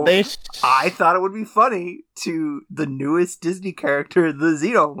 I thought it would be funny to the newest Disney character, the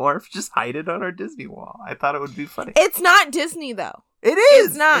xenomorph, just hide it on our Disney wall. I thought it would be funny. It's not Disney, though. It is.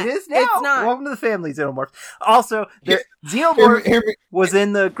 It's not. It is now. It's not. Welcome to the family, Xenomorph. Also, Xenomorph was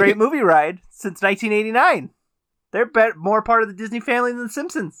in the Great Movie Ride since 1989. They're more part of the Disney family than The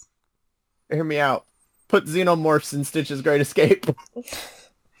Simpsons. Hear me out. Put xenomorphs in Stitch's Great Escape.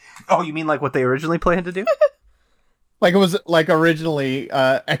 Oh, you mean like what they originally planned to do? Like it was like originally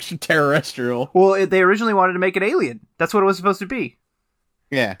extraterrestrial. Well, they originally wanted to make it alien. That's what it was supposed to be.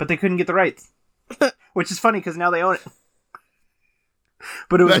 Yeah. But they couldn't get the rights. Which is funny because now they own it.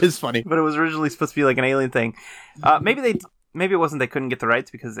 But That is funny. But it was originally supposed to be like an alien thing. Maybe it wasn't they couldn't get the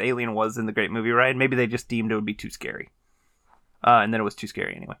rights because Alien was in the Great Movie Ride. Maybe they just deemed it would be too scary. And then it was too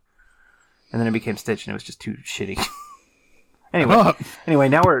scary anyway. And then it became Stitch and it was just too shitty. Anyway,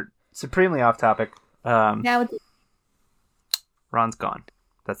 now we're supremely off topic. Now it's Ron's gone.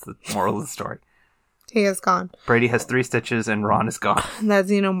 That's the moral of the story. He is gone. Brady has 3 Stitches and Ron is gone. And that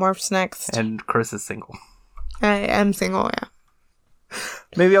xenomorph's next. And Chris is single. I am single, yeah.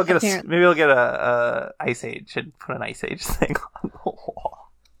 Maybe I'll get a Ice Age and put an Ice Age thing on the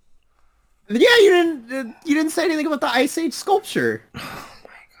wall. Yeah, you didn't say anything about the Ice Age sculpture.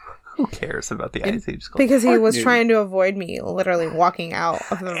 Who cares about the Ice Age sculpture? Because he was trying to avoid me literally walking out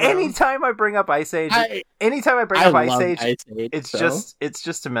of the room. Anytime I bring up Ice Age, it's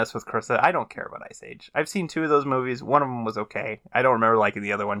just to mess with Chris. I don't care about Ice Age. I've seen 2 of those movies. One of them was okay. I don't remember liking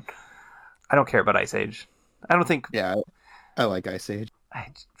the other one. I don't care about Ice Age. I don't think... Yeah, I like Ice Age.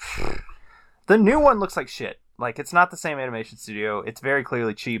 The new one looks like shit. Like, it's not the same animation studio. It's very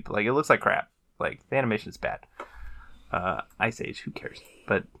clearly cheap. Like, it looks like crap. Like, the animation is bad. Ice Age, who cares?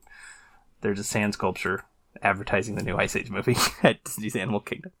 But there's a sand sculpture advertising the new Ice Age movie at Disney's Animal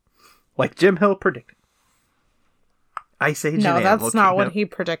Kingdom. Like Jim Hill predicted. Ice Age No, and that's Animal not Kingdom. what he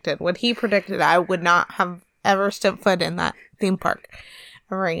predicted. What he predicted, I would not have ever stepped foot in that theme park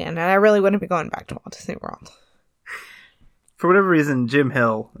ever again. And I really wouldn't be going back to Walt Disney World. For whatever reason, Jim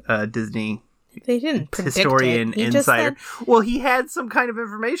Hill, Disney They didn't predict historian, it. He just insider. said, Well, he had some kind of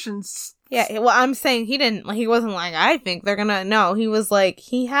information. yeah, well, I'm saying he wasn't like, I think they're gonna, no, he was like,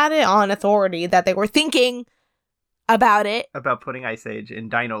 he had it on authority that they were thinking about it. About putting Ice Age in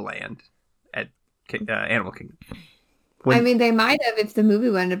Dino Land at Animal Kingdom. I mean, they might have if the movie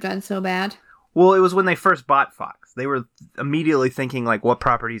wouldn't have done so bad. Well, it was when they first bought Fox. They were immediately thinking, like, what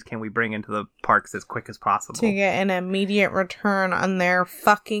properties can we bring into the parks as quick as possible? To get an immediate return on their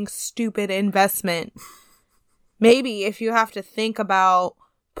fucking stupid investment. Maybe if you have to think about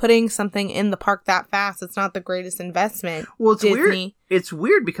putting something in the park that fast. It's not the greatest investment. Well, it's Disney. weird. It's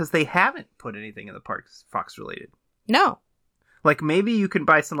weird because they haven't put anything in the parks Fox related. No. Like, maybe you can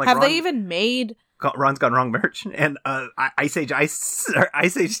buy some, like, Have they even made... Ron's Gone Wrong merch, and Ice Age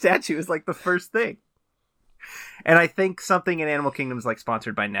statue is, like, the first thing. And I think something in Animal Kingdom is, like,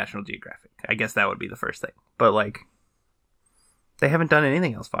 sponsored by National Geographic. I guess that would be the first thing. But, like, they haven't done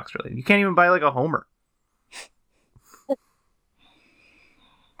anything else Fox related. You can't even buy, like, a Homer.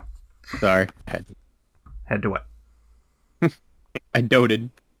 Sorry. Had to what? I doted.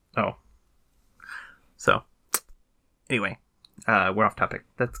 Oh. So, anyway, we're off topic.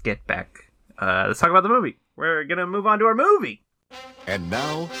 Let's get back. Let's talk about the movie. We're going to move on to our movie. And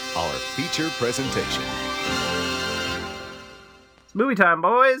now, our feature presentation. It's movie time,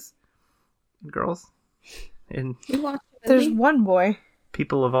 boys and girls and There's one boy.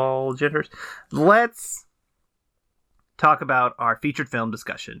 people of all genders. Let's talk about our featured film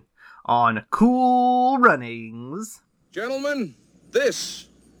discussion on Cool Runnings. Gentlemen, this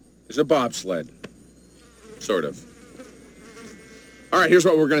is a bobsled. Sort of. All right, here's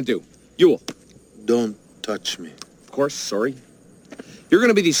what we're going to do. Yule. Don't touch me. Of course, sorry. You're going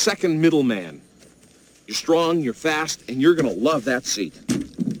to be the second middleman. You're strong, you're fast, and you're going to love that seat.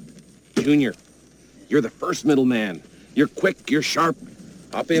 Junior, you're the first middleman. You're quick, you're sharp.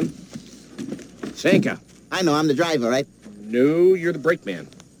 Hop in. Sanka. I know, I'm the driver, right? No, you're the brakeman.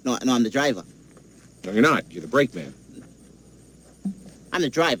 No, I'm the driver. No, you're not. You're the brakeman. I'm the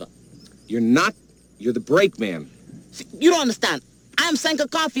driver. You're not. You're the brakeman. See, you don't understand. I'm Sanka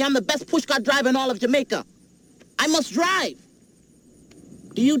Coffee. I'm the best pushcart driver in all of Jamaica. I must drive.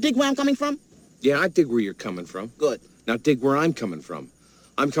 Do you dig where I'm coming from? Yeah, I dig where you're coming from. Good. Now dig where I'm coming from.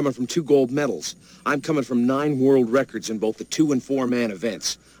 I'm coming from 2 gold medals. I'm coming from 9 world records in both the 2- and 4-man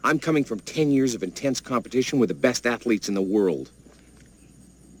events. I'm coming from 10 years of intense competition with the best athletes in the world.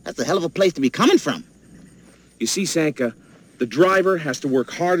 That's a hell of a place to be coming from. You see, Sanka, the driver has to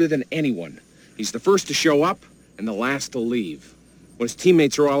work harder than anyone. He's the first to show up and the last to leave. When his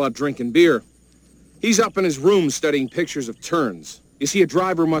teammates are all out drinking beer, he's up in his room studying pictures of turns. You see, a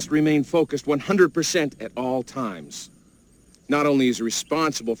driver must remain focused 100% at all times. Not only is he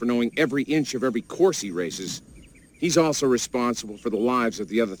responsible for knowing every inch of every course he races, he's also responsible for the lives of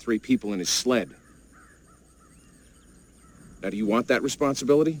the other 3 people in his sled. Now, do you want that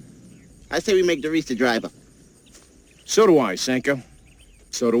responsibility? I say we make Doris the driver. So do I, Sanka.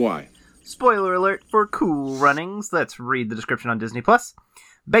 So do I. Spoiler alert for Cool Runnings. Let's read the description on Disney+.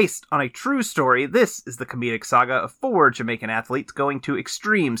 Based on a true story, this is the comedic saga of 4 Jamaican athletes going to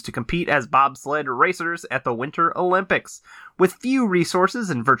extremes to compete as bobsled racers at the Winter Olympics. With few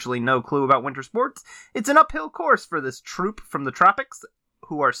resources and virtually no clue about winter sports, it's an uphill course for this troupe from the tropics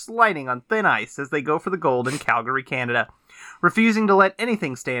who are sliding on thin ice as they go for the gold in Calgary, Canada. Refusing to let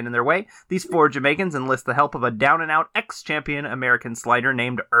anything stand in their way, these 4 Jamaicans enlist the help of a down-and-out ex-champion American slider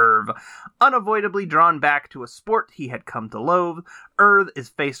named Irv. Unavoidably drawn back to a sport he had come to loathe, Irv is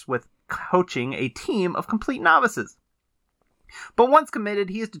faced with coaching a team of complete novices. But once committed,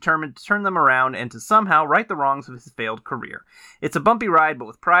 he is determined to turn them around and to somehow right the wrongs of his failed career. It's a bumpy ride, but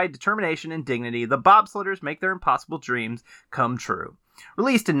with pride, determination, and dignity, the bobsledders make their impossible dreams come true.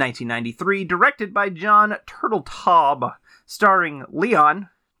 Released in 1993, directed by John Turteltaub, starring Leon,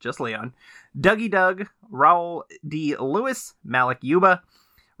 just Leon, Dougie Doug, Raul D. Lewis, Malik Yuba,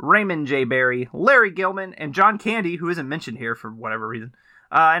 Raymond J. Barry, Larry Gilman, and John Candy, who isn't mentioned here for whatever reason,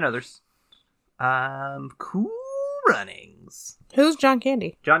 and others. Cool Runnings. Who's John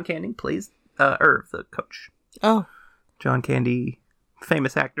Candy? John Candy plays Irv, the coach. Oh. John Candy,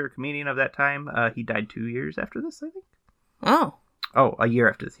 famous actor, comedian of that time. He died 2 years after this, I think. Oh. Oh, a year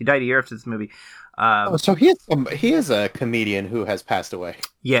after this. He died a year after this movie. So he is a comedian who has passed away.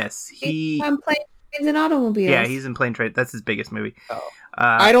 Yes, he... I'm playing trains and automobiles. Yeah, he's in Plane Train. That's his biggest movie. Oh.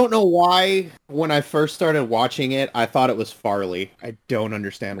 I don't know why, when I first started watching it, I thought it was Farley. I don't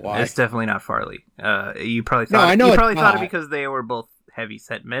understand why. It's definitely not Farley. You probably thought, no, I know you it's probably thought it not. because they were both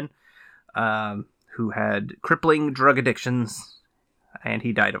heavy-set men who had crippling drug addictions, and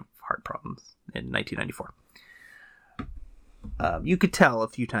he died of heart problems in 1994. You could tell a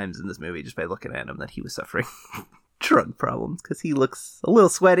few times in this movie just by looking at him that he was suffering drug problems because he looks a little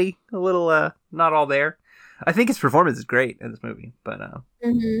sweaty, a little not all there. I think his performance is great in this movie, but I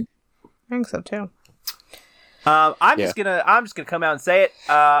think so too. I'm just gonna come out and say it.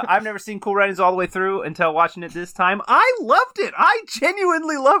 I've never seen Cool Runnings all the way through until watching it this time. I loved it. I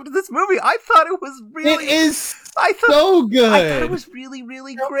genuinely loved this movie. I thought it was really. It is so good. I thought it was really,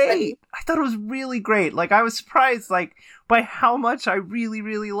 really great. I thought it was really great. Like, I was surprised, like, by how much I really,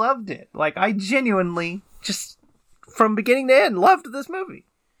 really loved it. Like, I genuinely just from beginning to end loved this movie.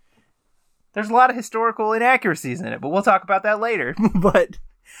 There's a lot of historical inaccuracies in it, but we'll talk about that later. But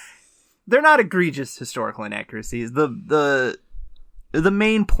they're not egregious historical inaccuracies. The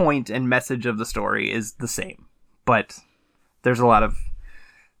main point and message of the story is the same, but there's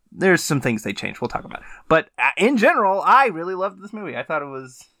some things they changed. We'll talk about it. But in general, I really loved this movie. I thought it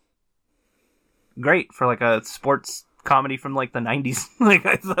was great for like a sports comedy from like the 90s. Like,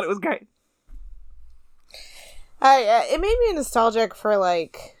 I thought it was great. It made me nostalgic for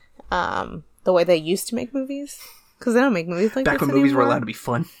like the way they used to make movies, because they don't make movies like back this when movies anymore. were allowed to be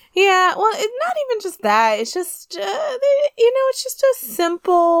fun. Yeah, well, it's not even just that. It's just it's just a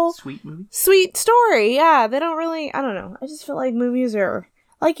simple, sweet story. Yeah, they don't really. I don't know. I just feel like movies are,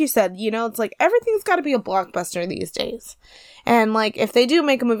 like you said, it's like everything's got to be a blockbuster these days. And like if they do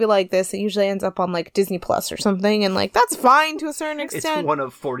make a movie like this, it usually ends up on like Disney Plus or something, and like that's fine to a certain extent. It's one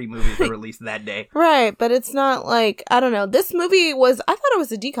of 40 movies that released that day. Right, but it's not like, I don't know. This movie I thought it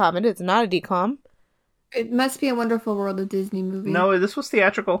was a DCOM, and it's not a DCOM. It must be a Wonderful World of Disney movie. No, this was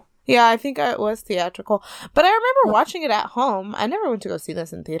theatrical. Yeah, I think it was theatrical. But I remember watching it at home. I never went to go see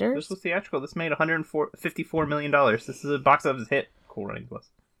this in theaters. This was theatrical. This made $154 million. This is a box office hit. Cool Running Plus.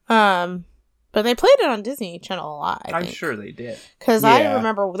 But they played it on Disney Channel a lot, I think. I'm sure they did. Because I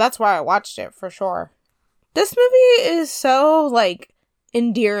remember, that's where I watched it, for sure. This movie is so, like,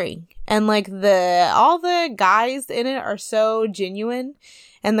 endearing. And, like, all the guys in it are so genuine.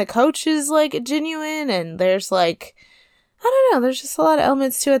 And the coach is, like, genuine. And there's, like, I don't know, there's just a lot of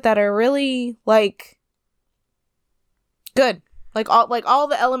elements to it that are really, like, good. Like all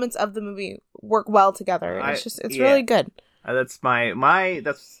the elements of the movie work well together. It's really good. That's my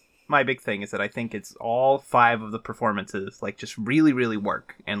big thing, is that I think it's all 5 of the performances like just really, really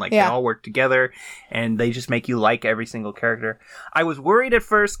work, and like they all work together, and they just make you like every single character. I was worried at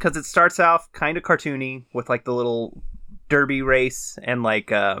first because it starts off kind of cartoony with like the little derby race, and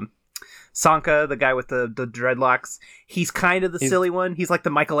like Sanka, the guy with the dreadlocks, he's kind of the silly one. He's like the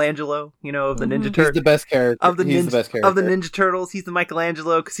Michelangelo, of the Ninja Turtles. He's the best character. Of the Ninja Turtles, he's the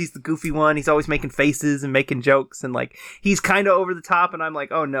Michelangelo because he's the goofy one. He's always making faces and making jokes, and like he's kind of over the top. And I'm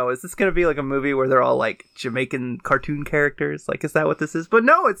like, oh no, is this gonna be like a movie where they're all like Jamaican cartoon characters? Like, is that what this is? But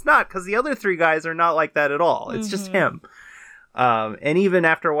no, it's not, because the other 3 guys are not like that at all. It's just him. And even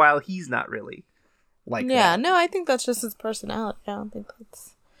after a while, he's not really like that. Yeah, no, I think that's just his personality. I don't think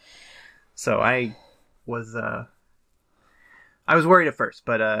that's... So I was worried at first,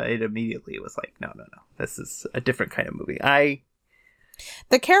 but it immediately was like, no, this is a different kind of movie.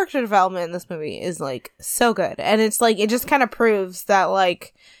 The character development in this movie is like so good, and it's like it just kind of proves that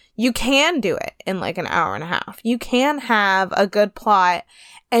like you can do it in like an hour and a half. You can have a good plot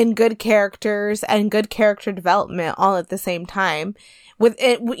and good characters and good character development all at the same time with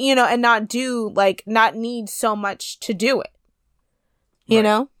it, and not need so much to do it. You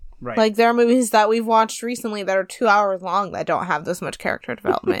know? Right. Like, there are movies that we've watched recently that are 2 hours long that don't have this much character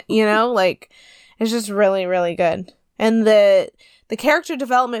development, Like, it's just really, really good. And the character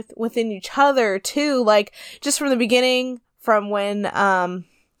development within each other, too, like, just from the beginning, from when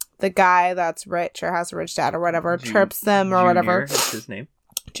the guy that's rich or has a rich dad or whatever trips them or whatever. That's his name.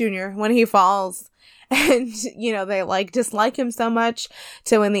 Junior. When he falls, and, they, like, dislike him so much,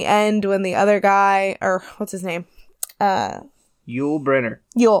 to in the end, when the other guy, or what's his name? Yul Brynner.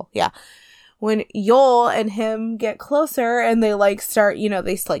 Yul, yeah. When Yul and him get closer and they like start,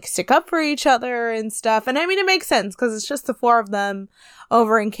 they like stick up for each other and stuff. And I mean, it makes sense because it's just the 4 of them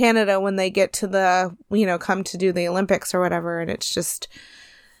over in Canada when they get to the, come to do the Olympics or whatever. And it's just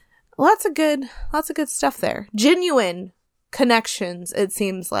lots of good stuff there. Genuine connections, it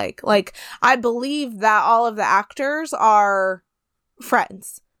seems like. Like, I believe that all of the actors are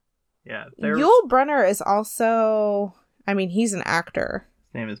friends. Yeah. Yul Brynner is also... I mean, he's an actor.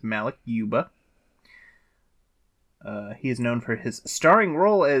 His name is Malik Yuba. He is known for his starring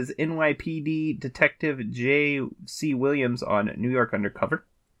role as NYPD Detective J.C. Williams on New York Undercover.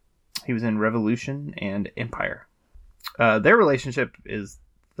 He was in Revolution and Empire. Their relationship is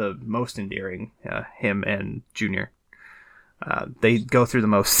the most endearing, him and Junior. They go through the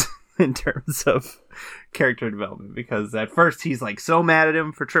most in terms of character development, because at first he's like so mad at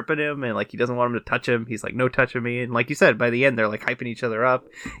him for tripping him, and like he doesn't want him to touch him. He's like, no touching me. And like you said, by the end they're like hyping each other up.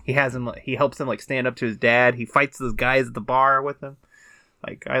 He helps him like stand up to his dad. He fights those guys at the bar with him.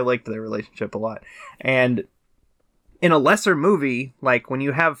 Like, I liked their relationship a lot. And in a lesser movie, like when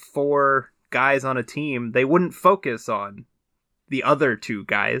you have 4 guys on a team, they wouldn't focus on the other 2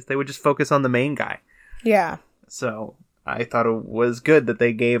 guys. They would just focus on the main guy. Yeah. So I thought it was good that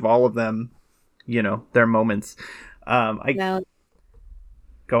they gave all of them, their moments. Now,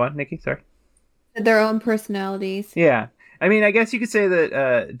 Go on, Nikki. Sorry. their own personalities. Yeah. I mean, I guess you could say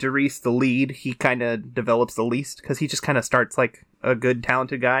that Darius, the lead, he kind of develops the least because he just kind of starts like a good,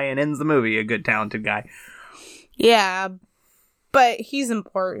 talented guy and ends the movie a good, talented guy. Yeah, but he's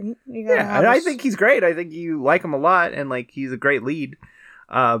important. Yeah, and I think he's great. I think you like him a lot, and like he's a great lead.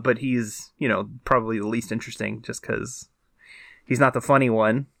 But he's, probably the least interesting just because he's not the funny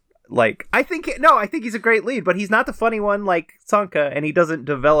one. Like, I think he's a great lead, but he's not the funny one like Sanka, and he doesn't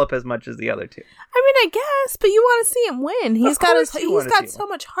develop as much as the other two. I mean, I guess, but you want to see him win. He's got so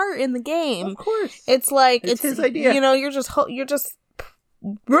much heart in the game. Of course. It's like, it's his idea. You're just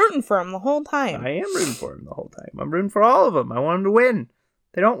rooting for him the whole time. I am rooting for him the whole time. I'm rooting for all of them. I want him to win.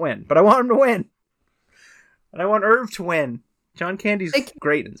 They don't win, but I want him to win. And I want Irv to win. John Candy's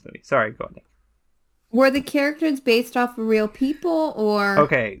great in this movie. Sorry, go on, Nick. Were the characters based off of real people, or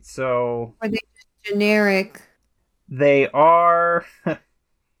okay? So are they just generic? They are.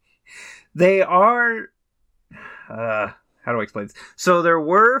 They are. How do I explain this? So there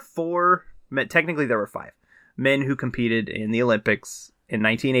were 4 men. Technically, there were 5 men who competed in the Olympics in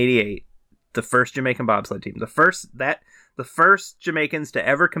 1988. The first Jamaican bobsled team. The first Jamaicans to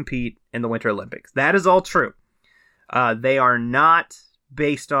ever compete in the Winter Olympics. That is all true. They are not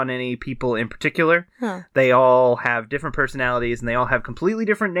based on any people in particular. Huh. They all have different personalities and they all have completely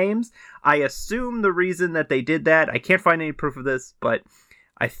different names. I assume the reason that they did that, I can't find any proof of this, but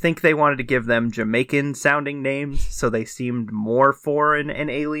I think they wanted to give them Jamaican sounding names so they seemed more foreign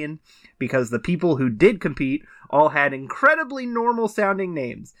and alien, because the people who did compete all had incredibly normal sounding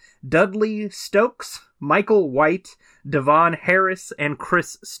names. Dudley Stokes, Michael White, Devon Harris, and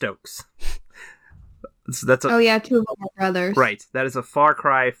Chris Stokes. So that's 2 of them are brothers. Right. That is a far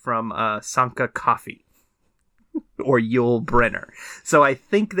cry from Sanka Coffee or Yul Brenner. So I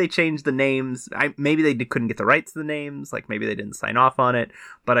think they changed the names. Maybe they couldn't get the rights to the names. Like maybe they didn't sign off on it.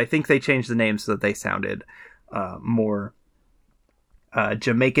 But I think they changed the names so that they sounded more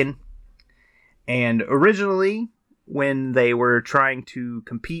Jamaican. And originally, when they were trying to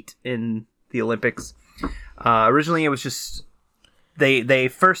compete in the Olympics, originally it was just... They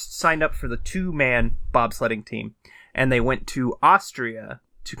first signed up for the 2-man bobsledding team, and they went to Austria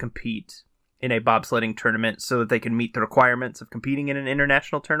to compete in a bobsledding tournament so that they can meet the requirements of competing in an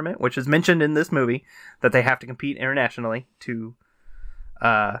international tournament, which is mentioned in this movie, that they have to compete internationally to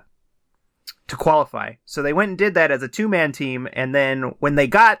qualify. So they went and did that as a 2-man team, and then when they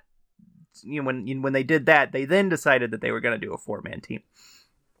got, when they did that, they then decided that they were going to do a 4-man team.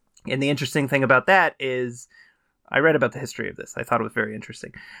 And the interesting thing about that is, I read about the history of this. I thought it was very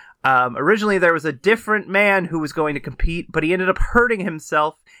interesting. Originally, there was a different man who was going to compete, but he ended up hurting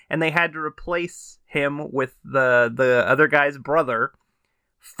himself, and they had to replace him with the other guy's brother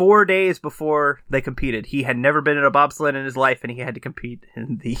 4 days before they competed. He had never been in a bobsled in his life, and he had to compete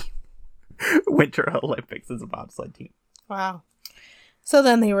in the Winter Olympics as a bobsled team. Wow. So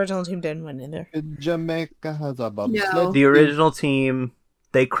then the original team didn't win either. Jamaica has a bobsled. No. The original team...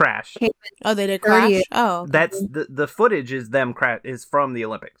 They crashed. Oh, they did crash? Oh. Okay. That's the footage is them is from the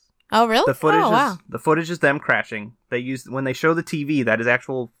Olympics. Oh, really? The footage wow. The footage is them crashing. They use when they show the TV, that is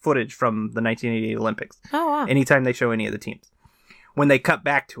actual footage from the 1988 Olympics. Oh, wow. Anytime they show any of the teams. When they cut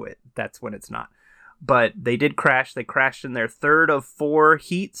back to it, that's when it's not. But they did crash. They crashed in their 3rd of 4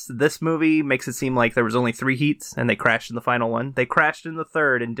 heats. This movie makes it seem like there was only 3 heats, and they crashed in the final one. They crashed in the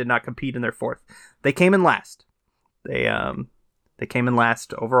 3rd and did not compete in their 4th. They came in last. They came in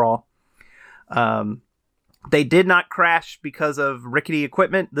last overall. They did not crash because of rickety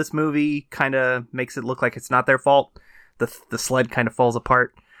equipment. This movie kind of makes it look like it's not their fault. The sled kind of falls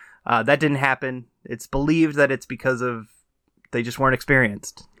apart. That didn't happen. It's believed that it's because of they just weren't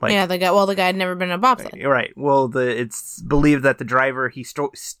experienced. Like, the guy had never been in a bobsled. Right. Well, it's believed that the driver he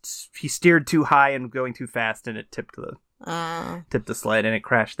steered too high and going too fast, and it tipped the sled and it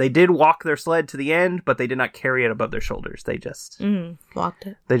crashed. They did walk their sled to the end, but they did not carry it above their shoulders. They just walked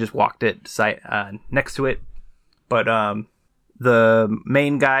it. They just walked it next to it. But the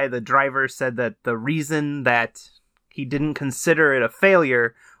main guy, the driver, said that the reason that he didn't consider it a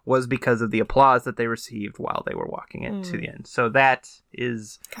failure was because of the applause that they received while they were walking it to the end. So that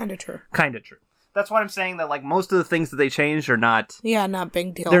is kind of true. That's why I'm saying that like most of the things that they changed are not not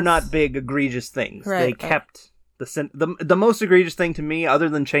big deals. They're not big egregious things. Right, they kept the most egregious thing to me, other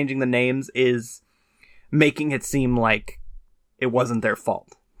than changing the names, is making it seem like it wasn't their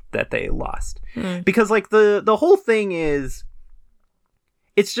fault that they lost. Because like the whole thing is,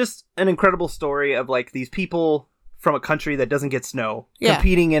 it's just an incredible story of like these people from a country that doesn't get snow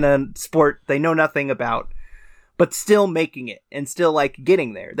competing in a sport they know nothing about, but still making it and still like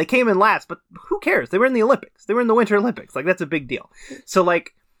getting there. They came in last, but who cares? They were in the Olympics. They were in the Winter Olympics. Like that's a big deal. So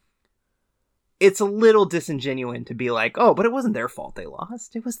like it's a little disingenuous to be like, oh, but it wasn't their fault they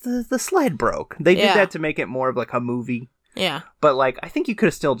lost. It was the sled broke. They did that to make it more of like a movie. Yeah. But like, I think you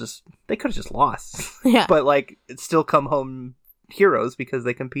could have they could have just lost. Yeah. But like, it's still come home heroes because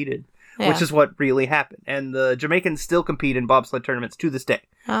they competed, which is what really happened. And the Jamaicans still compete in bobsled tournaments to this day.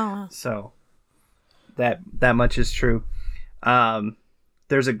 Oh. So that much is true.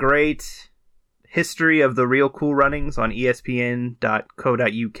 There's a great history of the Real Cool Runnings on espn.co.uk.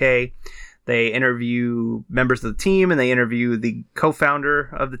 They interview members of the team and they interview the co-founder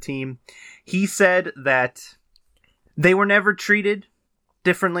of the team. He said that they were never treated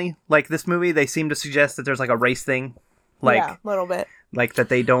differently. Like this movie, they seem to suggest that there's like a race thing. Like, a little bit. Like that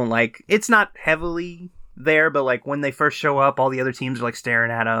they don't like, it's not heavily there, but like when they first show up, all the other teams are like staring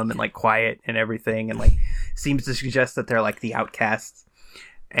at them and like quiet and everything. And like seems to suggest that they're like the outcasts.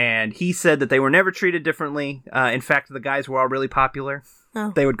 And he said that they were never treated differently. In fact, the guys were all really popular.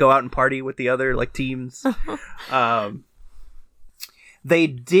 Oh. They would go out and party with the other like teams. They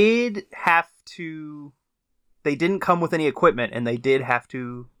did have to. They didn't come with any equipment, and they did have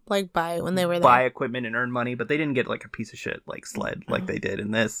to like buy it when they were there. Buy equipment and earn money, but they didn't get like a piece of shit like sled like they did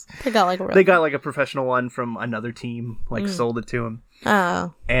in this. They got like a professional one from another team, like sold it to them.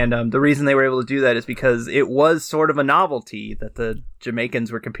 Oh. And the reason they were able to do that is because it was sort of a novelty that the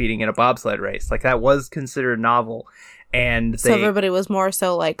Jamaicans were competing in a bobsled race. Like that was considered novel. And so everybody was more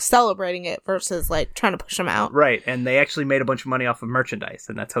so like celebrating it versus like trying to push them out. Right. And they actually made a bunch of money off of merchandise.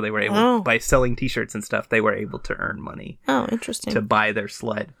 And that's how they were able, by selling t-shirts and stuff, they were able to earn money. Oh, interesting. To buy their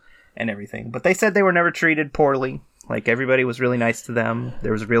sled and everything. But they said they were never treated poorly. Like everybody was really nice to them.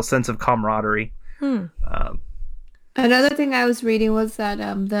 There was a real sense of camaraderie. Another thing I was reading was that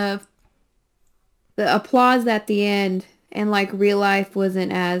the applause at the end and like real life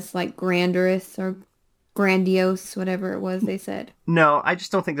wasn't as like grandiose or grandiose, whatever it was they said. No, I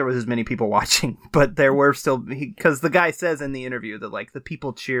just don't think there was as many people watching, but there were still, because the guy says in the interview that like the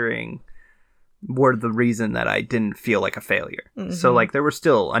people cheering were the reason that I didn't feel like a failure. Mm-hmm. So like there were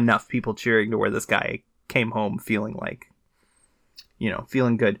still enough people cheering to where this guy came home feeling like,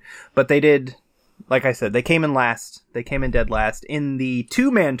 feeling good. But they did, like I said, they came in last. They came in dead last. In the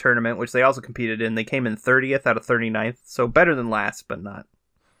 2-man tournament, which they also competed in, they came in 30th out of 39th. So better than last, but not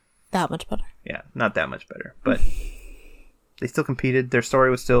that much better. Yeah, not that much better. But they still competed. Their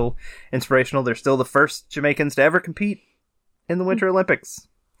story was still inspirational. They're still the first Jamaicans to ever compete in the Winter Olympics.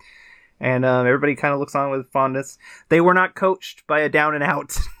 And everybody kind of looks on with fondness. They were not coached by a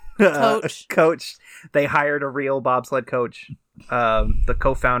down-and-out coach. They hired a real bobsled coach. The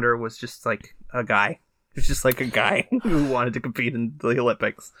co-founder was just like a guy. He was just like a guy who wanted to compete in the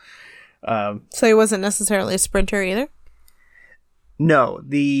Olympics. So he wasn't necessarily a sprinter either? No.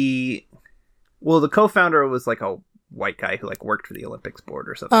 The co-founder was like a white guy who like worked for the Olympics board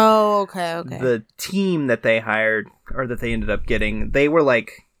or something. Oh, okay. The team that they hired, or that they ended up getting, they were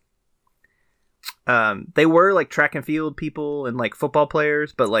like track and field people and like football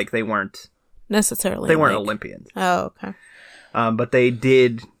players, but like they weren't necessarily. They weren't Olympians. Oh, okay. But they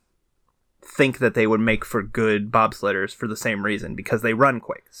did think that they would make for good bobsledders for the same reason, because they run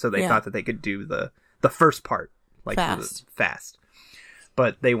quick. So they thought that they could do the first part like fast.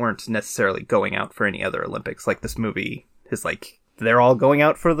 But they weren't necessarily going out for any other Olympics. Like this movie is like, they're all going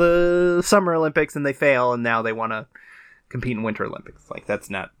out for the Summer Olympics and they fail, and now they want to compete in Winter Olympics. Like that's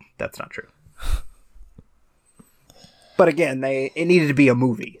not true. But again, it needed to be a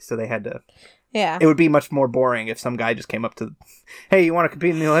movie, so they had to. Yeah. It would be much more boring if some guy just came up to, hey, you want to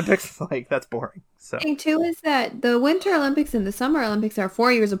compete in the Olympics? Like that's boring. So. The thing too is that the Winter Olympics and the Summer Olympics are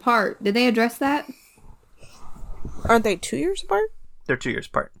 4 years apart. Did they address that? Aren't they 2 years apart? They're 2 years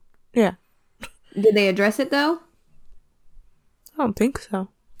apart. Yeah. Did they address it though? I don't think so.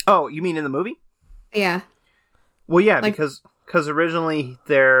 Oh, you mean in the movie? Yeah. Well, yeah, like, because originally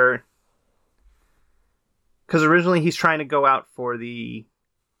he's trying to go out for the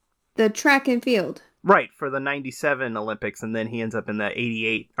track and field. Right, for the 97 Olympics, and then he ends up in the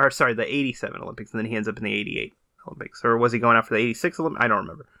 87 Olympics, and then he ends up in the 88 Olympics. Or was he going out for the 86 Olympics? I don't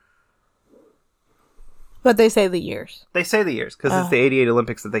remember. But they say the years. They say the years, because it's the 88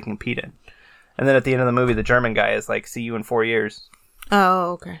 Olympics that they compete in. And then at the end of the movie, the German guy is like, see you in 4 years.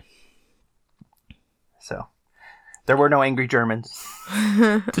 Oh, okay. So, there were no angry Germans.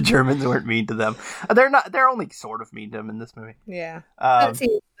 The Germans weren't mean to them. They're only sort of mean to them in this movie. Yeah. That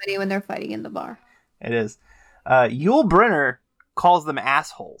seems funny when they're fighting in the bar. It is. Yul Brynner calls them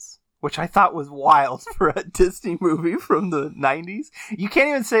assholes, which I thought was wild for a Disney movie from the 90s. You can't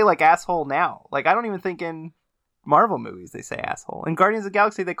even say, like, asshole now. Like, I don't even think in Marvel movies they say asshole. In Guardians of the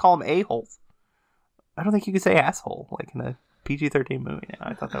Galaxy, they call them a-holes. I don't think you could say asshole, like, in a PG-13 movie now.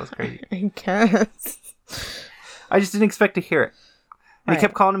 I thought that was crazy. I guess. I just didn't expect to hear it. And he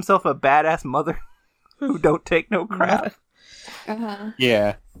kept calling himself a badass mother who don't take no crap.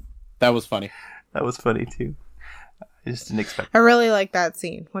 Yeah, that was funny. That was funny too. I just didn't expect I really like that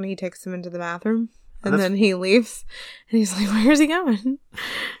scene when he takes him into the bathroom and then he leaves and he's like, where's he going?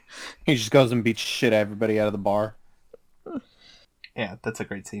 He just goes and beats shit everybody out of the bar. Yeah, that's a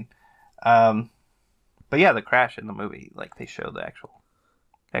great scene. But yeah, the crash in the movie, like they show the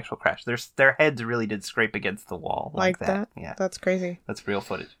actual crash. Their heads really did scrape against the wall like that. Yeah, that's crazy. That's real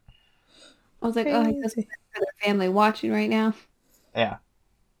footage. I was like, oh, I guess their family watching right now. Yeah.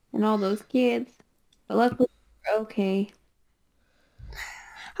 And all those kids. But luckily, okay.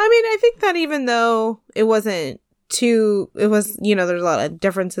 I mean, I think that even though it wasn't there's a lot of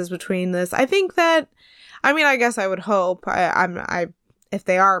differences between this. I think that, I mean, I guess I would hope. If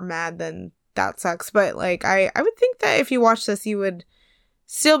they are mad, then that sucks. But like, I would think that if you watch this, you would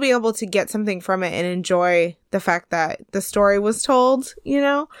still be able to get something from it and enjoy the fact that the story was told,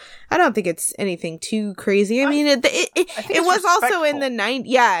 I don't think it's anything too crazy. I mean, it was also in the 90s.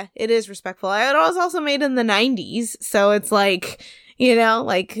 Yeah, it is respectful. It was also made in the 90s. So it's like,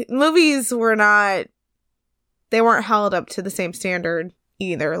 like movies weren't held up to the same standard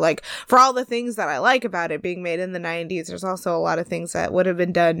either. Like, for all the things that I like about it being made in the 90s, there's also a lot of things that would have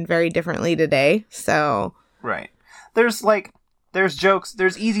been done very differently today. So. Right. There's jokes,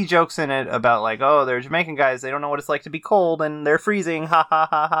 there's easy jokes in it about like, oh, they're Jamaican guys, they don't know what it's like to be cold, and they're freezing, ha ha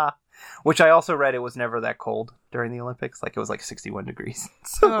ha ha. Which I also read it was never that cold during the Olympics, like it was like 61 degrees.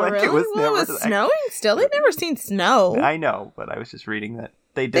 So really? It was snowing still? They've never seen snow. I know, but I was just reading that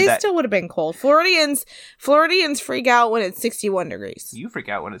they still would have been cold. Floridians freak out when it's 61 degrees. You freak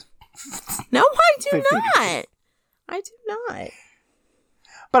out when it's... No, I do not. Degrees. I do not.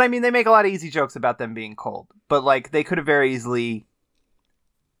 But I mean, they make a lot of easy jokes about them being cold. But like, they could have very easily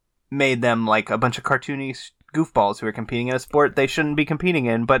made them like a bunch of cartoony goofballs who are competing in a sport they shouldn't be competing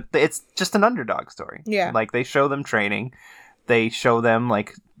in. But it's just an underdog story. Yeah. Like, they show them training. They show them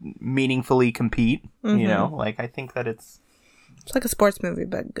like meaningfully compete. Mm-hmm. Like, I think that it's like a sports movie,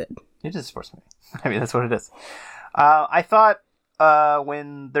 but good. It is a sports movie. I mean, that's what it is. I thought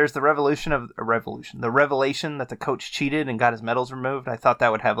when there's the revelation that the coach cheated and got his medals removed, I thought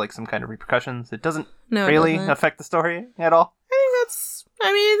that would have like some kind of repercussions. It doesn't affect the story at all.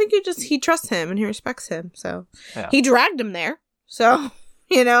 I think he trusts him and he respects him. So he dragged him there. So,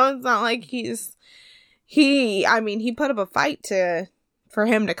 it's not like he put up a fight for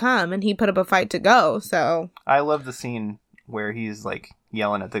him to come, and he put up a fight to go. So I love the scene where he's like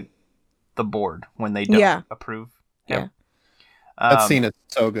yelling at the board when they don't approve him. Yeah. That scene is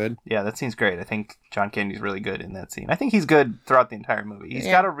so good. Yeah, that scene's great. I think John Candy's really good in that scene. I think he's good throughout the entire movie. He's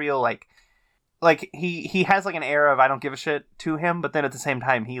got a real like he has like an air of I don't give a shit to him, but then at the same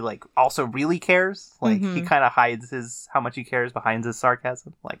time he like also really cares. Like he kind of hides how much he cares behind his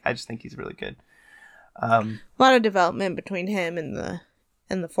sarcasm. Like, I just think he's really good. A lot of development between him and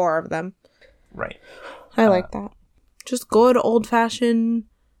the four of them. Right. I like that. Just good old fashioned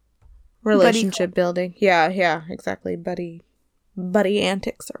relationship building. Yeah, exactly. Buddy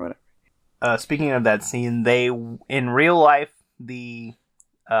antics or whatever. Speaking of that scene, in real life, the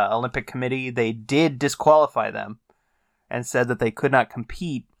Olympic Committee, they did disqualify them and said that they could not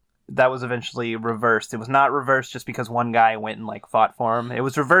compete. That was eventually reversed. It was not reversed just because one guy went and like fought for him. It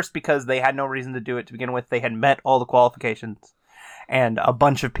was reversed because they had no reason to do it to begin with. They had met all the qualifications, and a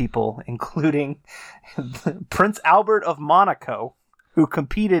bunch of people, including Prince Albert of Monaco, who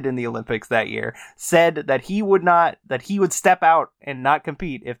competed in the Olympics that year, said that he would step out and not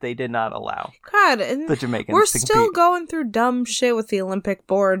compete if they did not allow the Jamaicans we're to still compete. Going through dumb shit with the Olympic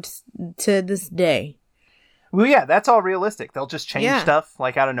board to this day. Well, yeah, that's all realistic. They'll just change stuff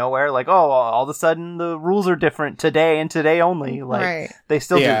like out of nowhere. Like, oh, all of a sudden the rules are different today and today only. Like, they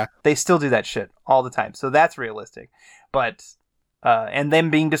still do that shit all the time. So that's realistic. But and them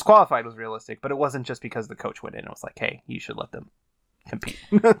being disqualified was realistic. But it wasn't just because the coach went in and was like, hey, you should let them compete.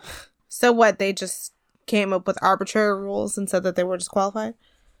 So what, they just came up with arbitrary rules and said that they were disqualified?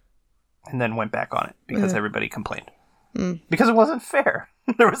 And then went back on it because everybody complained. Because it wasn't fair.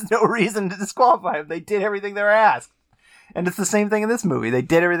 There was no reason to disqualify them. They did everything they were asked. And it's the same thing in this movie. They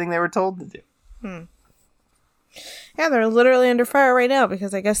did everything they were told to do. Yeah, they're literally under fire right now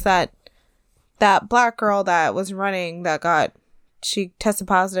because I guess that black girl that was running she tested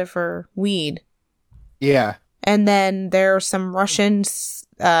positive for weed. Yeah. And then there's some Russian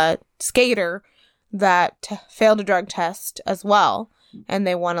skater that failed a drug test as well, and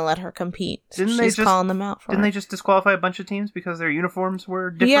they want to let her compete. So she's calling them out for it. Didn't they just disqualify a bunch of teams because their uniforms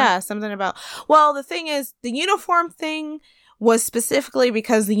were different? Yeah, something about... Well, the thing is, the uniform thing was specifically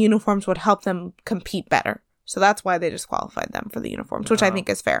because the uniforms would help them compete better. So that's why they disqualified them for the uniforms, which I think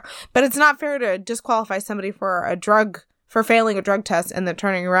is fair. But it's not fair to disqualify somebody for failing a drug test and then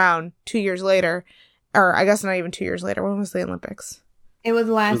turning around 2 years later, or I guess not even 2 years later. When was the Olympics? It was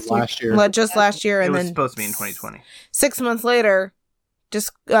last year. Just last year. And it was then supposed to be in 2020. 6 months later,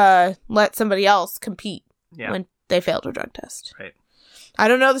 just let somebody else compete when they failed a drug test. Right. I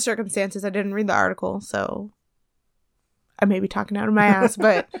don't know the circumstances. I didn't read the article, so I may be talking out of my ass,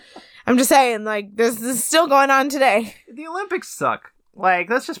 but I'm just saying, like, this is still going on today. The Olympics suck. Like,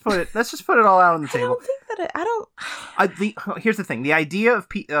 let's just put it all out on the table. Here's the thing. The idea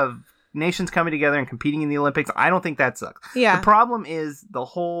of nations coming together and competing in the Olympics, I don't think that sucks. Yeah. The problem is the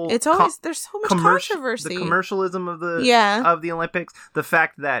whole... It's always... there's so much controversy. The commercialism of the Olympics. The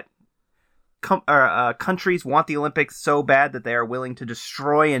fact that countries want the Olympics so bad that they are willing to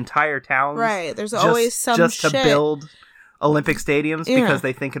destroy entire towns. Right. There's always some just shit. to build Olympic stadiums because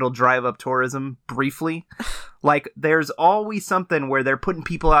they think it'll drive up tourism briefly. Like, there's always something where they're putting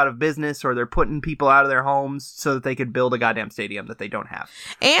people out of business or they're putting people out of their homes so that they could build a goddamn stadium that they don't have.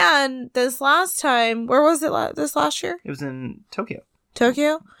 And this last time, where was it this last year? It was in Tokyo.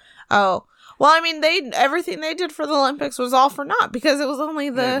 Tokyo? Oh. Well, I mean, everything they did for the Olympics was all for naught because it was only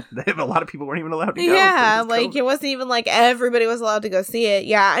a lot of people weren't even allowed to go. Yeah, like it wasn't even like everybody was allowed to go see it.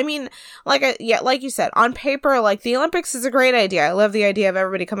 Yeah, I mean, like you said, on paper, like the Olympics is a great idea. I love the idea of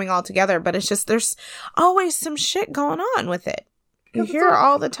everybody coming all together, but it's just there's always some shit going on with it. You hear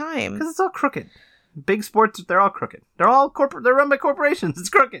all the time because it's all crooked. Big sports, they're all crooked. They're all corporate. They're run by corporations. It's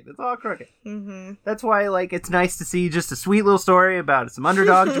crooked. It's all crooked. Mm-hmm. That's why, like, it's nice to see just a sweet little story about some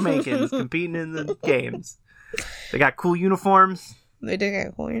underdog Jamaicans competing in the games. They got cool uniforms. They did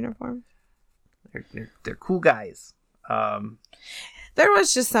get cool uniforms. They're cool guys. There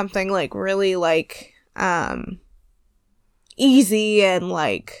was just something like really like easy and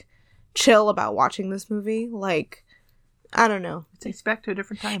like chill about watching this movie. Like, I don't know. It takes you back to a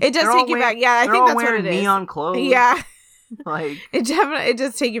different time. It does take you back. Yeah, I think that's what it is. Neon clothes. Yeah. Like, it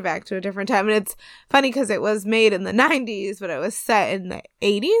does take you back to a different time. And it's funny because it was made in the 90s, but it was set in the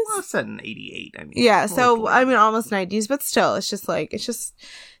 80s. Well, it was set in 88. I mean, yeah, so I mean almost 90s, but still, it's just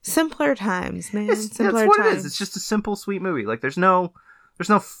simpler times, man. Simpler that's what times. it is. It's just a simple, sweet movie. Like, there's no.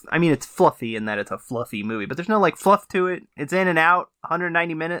 I mean, it's fluffy in that it's a fluffy movie, but there's no like fluff to it. It's in and out,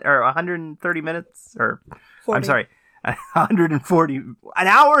 190 minutes or 130 minutes, or 40. I'm sorry. 140 an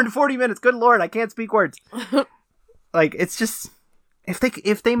hour and 40 minutes. Good lord, I can't speak words. Like, it's just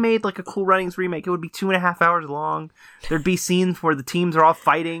if they made like a Cool Runnings remake, it would be 2.5 hours long. There'd be scenes where the teams are all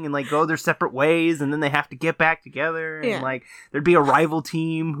fighting and like go their separate ways, and then they have to get back together, and like there'd be a rival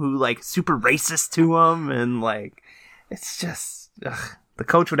team who like super racist to them, and like it's just the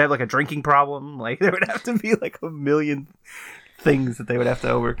coach would have like a drinking problem. Like, there would have to be like a million things that they would have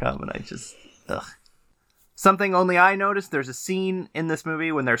to overcome, and I just Something only I noticed, there's a scene in this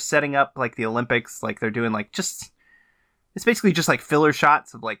movie when they're setting up, like, the Olympics, like, they're doing, like, it's basically just, like, filler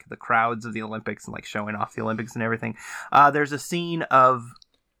shots of, like, the crowds of the Olympics and, like, showing off the Olympics and everything. There's a scene of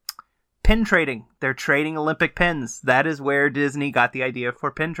pin trading. They're trading Olympic pins. That is where Disney got the idea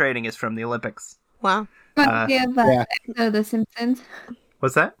for pin trading, is from the Olympics. Wow. Reminds me of the episode of The Simpsons.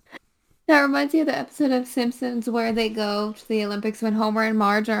 What's that? That reminds me of the episode of Simpsons where they go to the Olympics when Homer and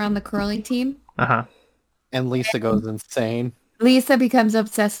Marge are on the curling team. Uh-huh. And Lisa goes insane. Lisa becomes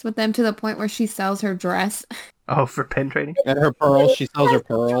obsessed with them to the point where she sells her dress. Oh, for pin trading? And her pearls. She sells her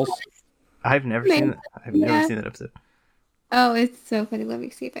pearls. I've never seen that. I've never seen that episode. Oh, it's so funny. Let me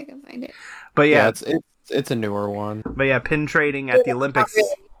see if I can find it. But yeah, it's a newer one. But yeah, pin trading at the Olympics.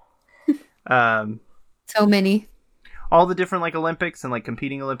 So many. All the different like Olympics and like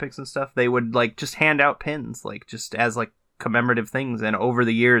competing Olympics and stuff, they would like just hand out pins, like just as like commemorative things. And over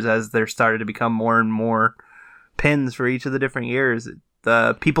the years, as there started to become more and more pins for each of the different years,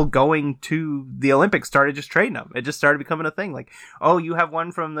 the people going to the Olympics started just trading them. It just started becoming a thing. Like, oh, you have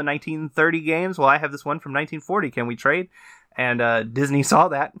one from the 1930 games, well, I have this one from 1940, can we trade? And Disney saw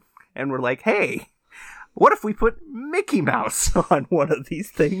that and were like, hey, what if we put Mickey Mouse on one of these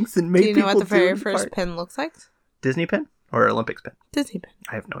things and make people do you know what the very first pin looks like? Disney pin or Olympics pin? Disney pin.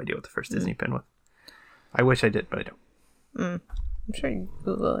 I have no idea what the first Disney pin was. I wish I did, but I don't. I'm sure you can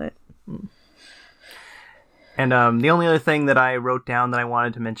Google it. And the only other thing that I wrote down that I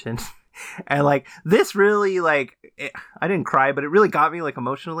wanted to mention, and like this really I didn't cry, but it really got me like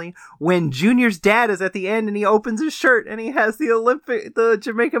emotionally when Junior's dad is at the end and he opens his shirt and he has the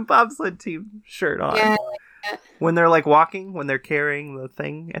Jamaican bobsled team shirt on. Yeah. When they're like walking, when they're carrying the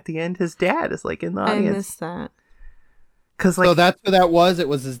thing at the end, his dad is like in the audience. I missed that. Because So that's who that was? It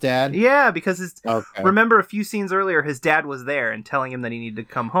was his dad? yeah, because Okay. remember a few scenes earlier, his dad was there and telling him that he needed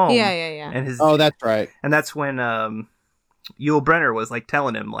to come home. Yeah. And Oh, that's right. and that's when Yul Brynner was like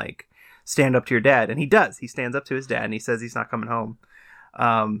telling him like stand up to your dad, and he does. He stands up to his dad and he says he's not coming home.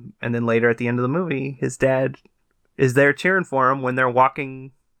 And then later at the end of the movie, his dad is there cheering for him when they're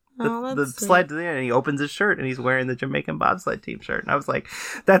walking the sled to the end, and he opens his shirt and he's wearing the Jamaican bobsled team shirt. And I was like,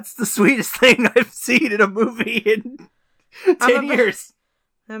 that's the sweetest thing I've seen in a movie in 10 years.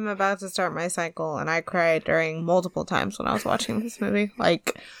 I'm about to start my cycle, and I cried during multiple times when I was watching this movie.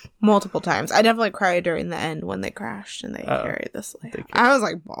 Like, multiple times. I definitely cried during the end when they crashed and they carried this sled. I was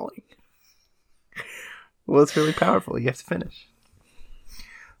like bawling. Well, it's really powerful. You have to finish.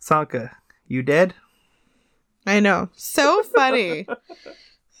 Sanka, you dead? I know. So funny.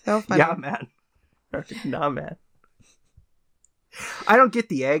 So funny. Yeah, man. Nah, man. I don't get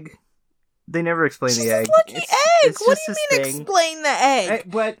the egg. They never explain the egg. Lucky egg. What do you mean explain the egg?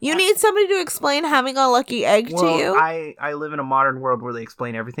 But you need somebody to explain having a lucky egg to you? I live in a modern world where they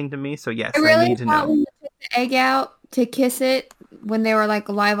explain everything to me, so yes, I really need to thought know. when they took the egg out to kiss it when they were like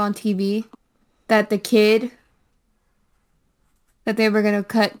live on TV, that the kid, that they were going to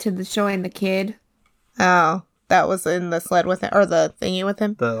cut to the showing the kid. Oh, that was in the sled with him, or the thingy with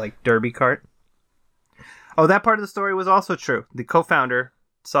him? The like derby cart. Oh, that part of the story was also true. The co-founder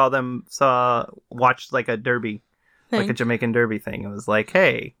watched like a derby, like a Jamaican derby thing. It was like,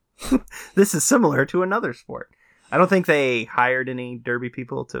 hey, this is similar to another sport. I don't think they hired any derby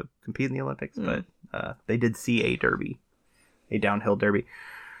people to compete in the Olympics, but they did see a derby, a downhill derby.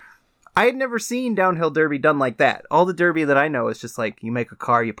 I had never seen downhill derby done like that. All the derby that I know is just like you make a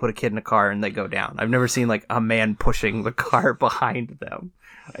car, you put a kid in a car, and they go down. I've never seen like a man pushing the car behind them.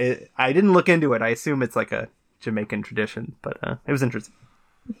 I didn't look into it. I assume it's like a Jamaican tradition, but it was interesting.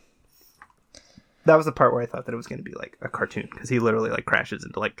 That was the part where I thought that it was going to be like a cartoon, because he literally like crashes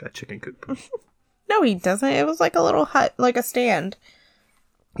into like a chicken coop. No, he doesn't. It was like a little hut, like a stand.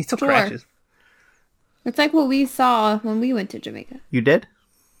 He still crashes. It's like what we saw when we went to Jamaica. You did?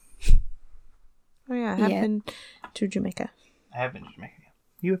 Oh yeah, I have been to Jamaica. I have been to Jamaica.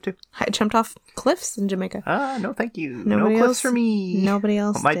 You have too? I jumped off cliffs in Jamaica. No thank you. Nobody no cliffs else, for me. Nobody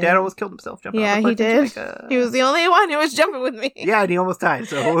else well, my did. dad almost killed himself jumping off a cliff he did. in Jamaica. He was the only one who was jumping with me. Yeah, and he almost died.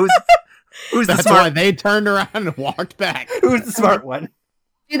 So who's the That's smart? why they turned around and walked back. Who's the smart one?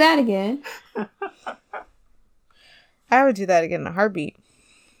 Do that again. I would do that again in a heartbeat.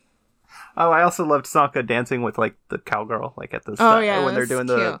 Oh, I also loved Sanka dancing with like the cowgirl, like at the when they're doing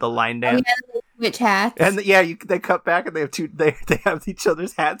the line dance. Which hats? And they cut back and they have they have each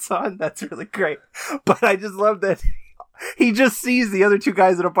other's hats on. That's really great. But I just love that he just sees the other two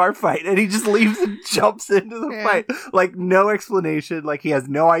guys in a bar fight and he just leaves and jumps into the fight. Like no explanation. Like he has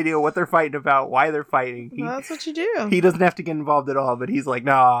no idea what they're fighting about, why they're fighting. Well, that's what you do. He doesn't have to get involved at all, but he's like,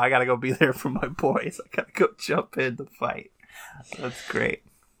 no, I gotta go be there for my boys. I gotta go jump in the fight. That's great.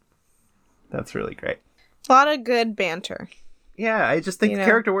 That's really great. A lot of good banter. Yeah, I just think the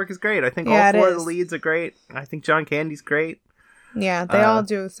character work is great. I think all four of the leads are great. I think John Candy's great. Yeah, they all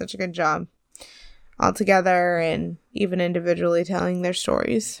do such a good job. All together and even individually telling their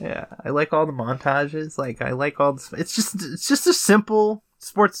stories. Yeah, I like all the montages. Like, I like all this. It's just a simple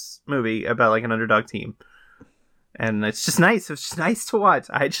sports movie about like an underdog team. And it's just nice. It's just nice to watch.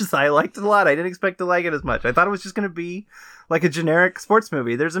 I liked it a lot. I didn't expect to like it as much. I thought it was just going to be like a generic sports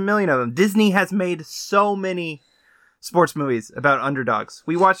movie. There's a million of them. Disney has made so many sports movies about underdogs.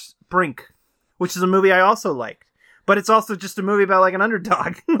 We watched Brink, which is a movie I also liked. But it's also just a movie about like an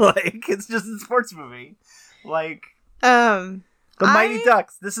underdog. Like, it's just a sports movie. Like, the Mighty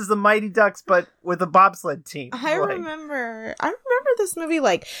Ducks. This is the Mighty Ducks, but with a bobsled team. I remember this movie.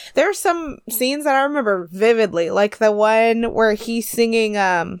 Like, there are some scenes that I remember vividly, like the one where he's singing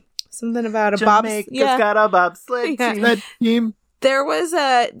something about a Jamaica's got a bobsled team. There was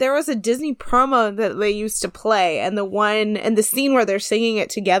a Disney promo that they used to play, and the scene where they're singing it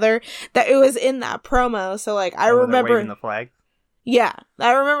together, that it was in that promo. So like I remember waving the flag. Yeah,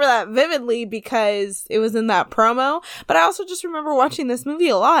 I remember that vividly because it was in that promo. But I also just remember watching this movie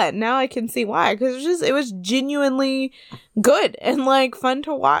a lot. Now I can see why, because it was genuinely good and like fun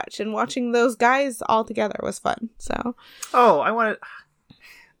to watch. And watching those guys all together was fun. So, I want to.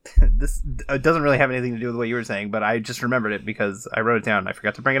 This doesn't really have anything to do with what you were saying, but I just remembered it because I wrote it down and I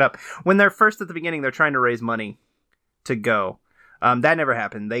forgot to bring it up. When they're first at the beginning, they're trying to raise money to go. That never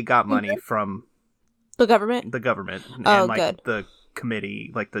happened. They got money from the government. And like good. The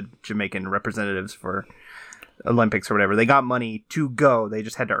committee, like the Jamaican representatives for Olympics or whatever. They got money to go. They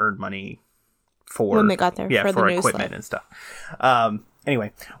just had to earn money for when they got there. For the equipment and stuff.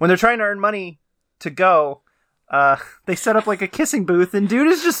 Anyway, when they're trying to earn money to go, they set up like a kissing booth, and dude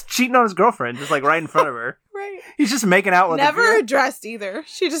is just cheating on his girlfriend, just like right in front of her. Right. He's just making out with her. Never addressed either.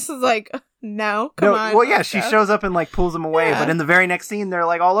 She just is like, no, come on. Well, yeah, she shows up and like pulls him away, Yeah. but in the very next scene, they're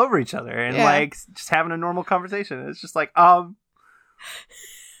like all over each other and like just having a normal conversation. It's just like, are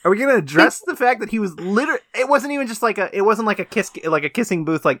we gonna address the fact that he was literally? It wasn't even just like it wasn't like a kiss, like a kissing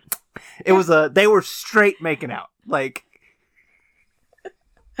booth. Like it was they were straight making out. Like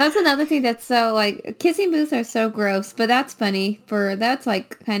That's another thing that's so, like, kissing booths are so gross, but that's funny that's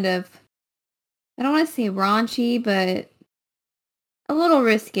like kind of, I don't want to say raunchy, but a little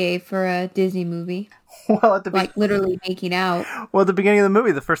risque for a Disney movie. well, at the Like, literally making out. well, at the beginning of the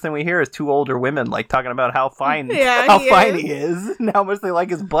movie, the first thing we hear is two older women like talking about how fine he is and how much they like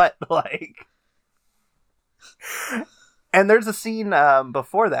his butt. Like, and there's a scene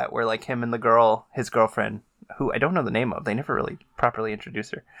before that where like him and the girl, his girlfriend, who I don't know the name of, they never really properly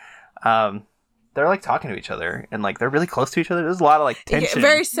introduced her. They're like talking to each other and like they're really close to each other. There's a lot of like tension. Yeah,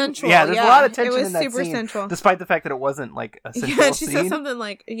 very sensual. Yeah, there's a lot of tension It was in that super scene, sensual. despite the fact that it wasn't like a sensual Yeah, she scene. said something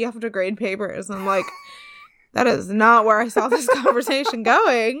like, you have to grade papers. I'm like, that is not where I saw this conversation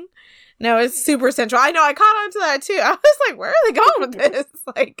going. No, it's super sensual. I know, I caught on to that too. I was like, where are they going with this?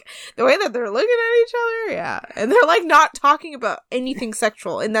 Like, the way that they're looking at each other, yeah. And they're like not talking about anything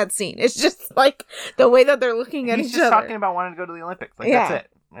sexual in that scene. It's just like the way that they're looking at He's each just other. talking about wanting to go to the Olympics. Like, Yeah. that's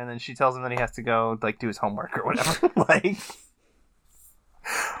it. And then she tells him that he has to go, like, do his homework or whatever. Like,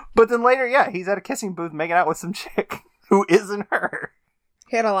 but then later, yeah, he's at a kissing booth making out with some chick who isn't her.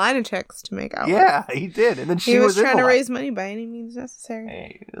 He had a line of chicks to make out Yeah, he did. And then she He was in trying the to line. raise money by any means necessary.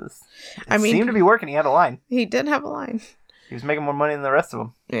 Hey, it I mean, seemed to be working. He had a line. He did have a line. He was making more money than the rest of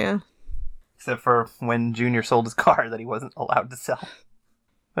them. Yeah. Except for when Junior sold his car that he wasn't allowed to sell.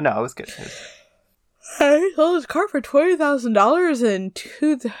 But no, it was good. He sold his car for $20,000 in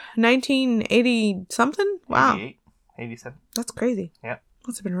 1980 something. Wow, 88, 87. that's crazy. Yeah,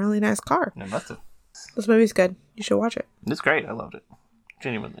 Must have been a really nice car. it must have. This movie's good. You should watch it. It's great. I loved it.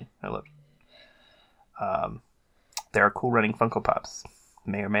 Genuinely, I loved it. There are cool running Funko Pops.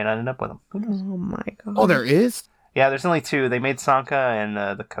 May or may not end up with them. Who knows? Oh my god. Oh, there is? Yeah, there's only two. They made Sanka and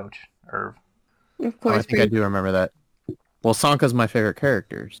the coach, Irv. Of Oh, course. I think I do remember that. Well, Sanka's my favorite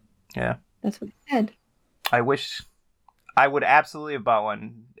characters. Yeah. That's what I said. I wish I would absolutely have bought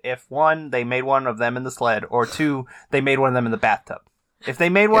one. If one, they made one of them in the sled, or two, they made one of them in the bathtub. If they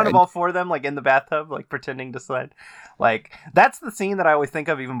made one of all four of them, like in the bathtub, like pretending to sled, like that's the scene that I always think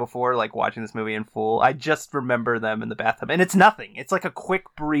of even before, like watching this movie in full. I just remember them in the bathtub, and it's nothing. It's like a quick,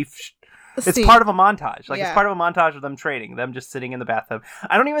 brief. It's Scene. part of a montage. Like, Yeah. it's part of a montage of them training, them just sitting in the bathtub.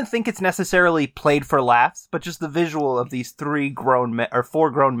 I don't even think it's necessarily played for laughs, but just the visual of these four grown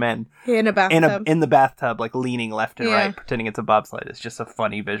men In a bathtub. in the bathtub, like leaning left and Yeah. right, pretending it's a bobsled. It's just a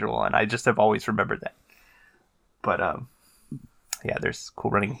funny visual, and I just have always remembered that. But yeah, there's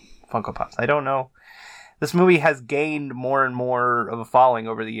cool running Funko Pops. I don't know. This movie has gained more and more of a following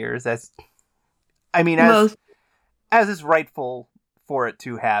over the years. As is rightful for it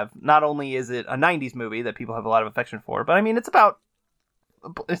to have. Not only is it a 90s movie that people have a lot of affection for, but I mean, it's about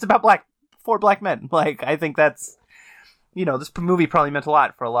four black men. Like, I think that's, this movie probably meant a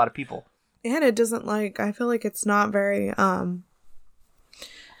lot for a lot of people. And it doesn't I feel like it's not very,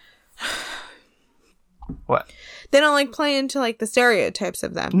 What? they don't play into the stereotypes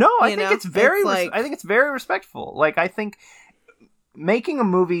of them. No, I think it's very, It's I think it's very respectful. Like, I think making a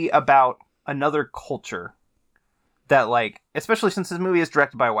movie about another culture that, especially since this movie is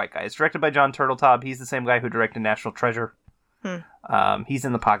directed by a white guy. It's directed by John Turteltaub. He's the same guy who directed National Treasure. He's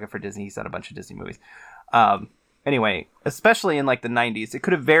in the pocket for Disney. He's done a bunch of Disney movies. Anyway, especially in the 90s, it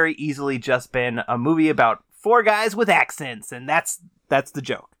could have very easily just been a movie about four guys with accents, and that's the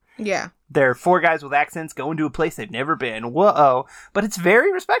joke. Yeah. They're four guys with accents going to a place they've never been. Whoa. But it's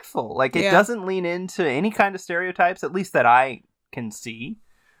very respectful. It doesn't lean into any kind of stereotypes, at least that I can see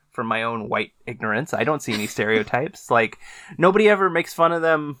from my own white ignorance. I don't see any stereotypes. Nobody ever makes fun of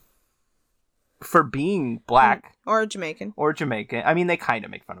them for being black. Or Jamaican. I mean, they kind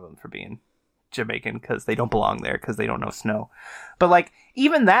of make fun of them for being Jamaican because they don't belong there because they don't know snow. But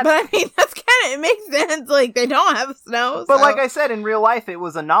even that. But I mean, that's it makes sense. They don't have snow. But so. like I said, in real life, it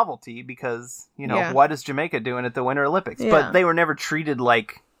was a novelty because, what is Jamaica doing at the Winter Olympics? Yeah. But they were never treated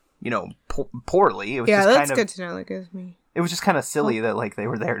poorly. It was yeah, just that's good to know. That gives me. It was just kind of silly that they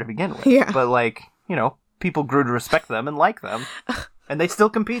were there to begin with. Yeah. But people grew to respect them and like them, and they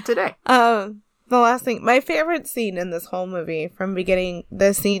still compete today. The last thing, my favorite scene in this whole movie from beginning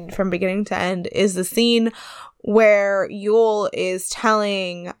to end is the scene where Yul is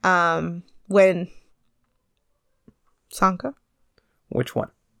telling when Sanka Which one?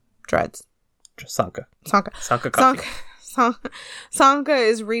 Dreads Sanka. Sanka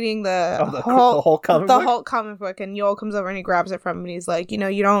is reading the whole comic book, and Yoel comes over and he grabs it from him, and he's like, you know,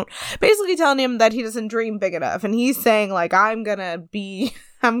 you don't, basically telling him that he doesn't dream big enough, and he's saying like, I'm gonna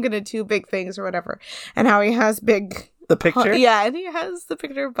do big things or whatever, and how he has the picture, and he has the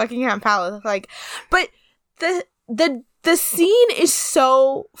picture of Buckingham Palace, like, but the scene is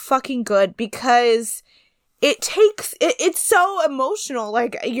so fucking good because it's so emotional.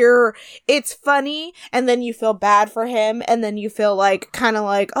 Like, it's funny, and then you feel bad for him, and then you feel like, kind of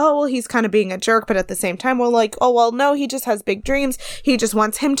like, oh, well, he's kind of being a jerk, but at the same time, we're like, oh, well, no, he just has big dreams. He just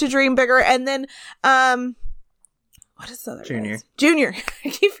wants him to dream bigger. And then, what is the other Junior? Guys? Junior. I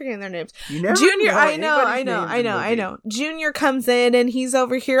keep forgetting their names. You never Junior, know I know. Junior comes in, and he's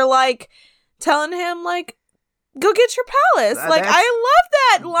over here, like, telling him, like, go get your palace. Like, I love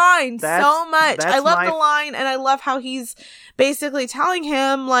that line so much. I love the line, and I love how he's basically telling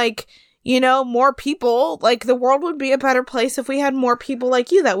him, like, you know, more people, like, the world would be a better place if we had more people like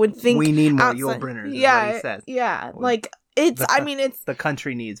you that would think we need more Yul Brynners, is what he says. Yeah, like, it's the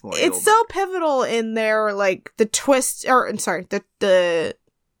country needs more. It's so pivotal in their, like, the twist, or I'm sorry,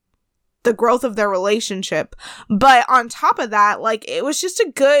 the growth of their relationship. But on top of that, like, it was just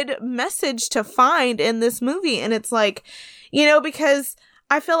a good message to find in this movie. And it's like, you know, because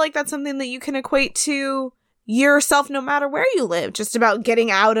I feel like that's something that you can equate to yourself no matter where you live, just about getting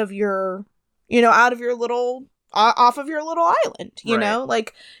out of your little off of your little island, you know,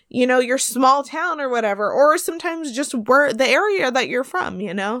 like, you know, your small town or whatever, or sometimes just where the area that you're from,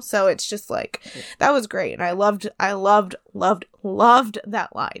 you know. So it's just like, that was great, and I loved that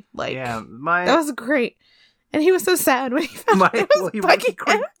line. Like, that was great. And he was so sad when he found he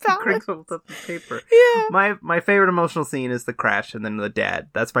cranks up the paper. Yeah. My favorite emotional scene is the crash and then the dad.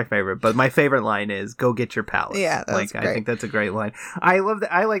 That's my favorite. But my favorite line is "Go get your palace." Yeah, like, great. I think that's a great line. I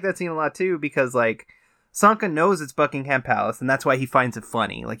like that scene a lot too, because like, Sanka knows it's Buckingham Palace, and that's why he finds it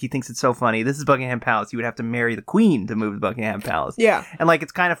funny. Like, he thinks it's so funny. This is Buckingham Palace. You would have to marry the queen to move to Buckingham Palace. Yeah. And, like,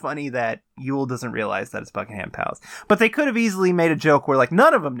 it's kind of funny that Yul doesn't realize that it's Buckingham Palace. But they could have easily made a joke where, like,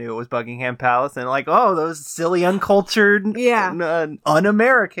 none of them knew it was Buckingham Palace, and, like, oh, those silly, uncultured,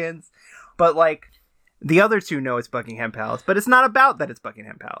 un-Americans. But, like, the other two know it's Buckingham Palace, but it's not about that it's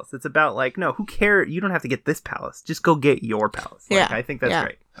Buckingham Palace. It's about, like, no, who cares? You don't have to get this palace. Just go get your palace. Like, I think that's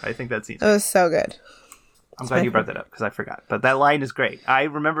great. I think that seems It was so good. I'm glad you brought that up, because I forgot. But that line is great. I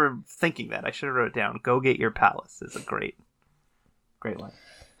remember thinking that. I should have wrote it down. Go get your palace is a great line.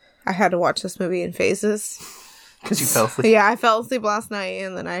 I had to watch this movie in phases. Because you fell asleep? Yeah, I fell asleep last night,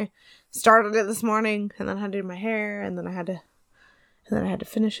 and then I started it this morning, and then I had to do my hair, and then I had to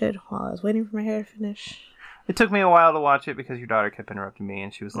finish it while I was waiting for my hair to finish. It took me a while to watch it because your daughter kept interrupting me,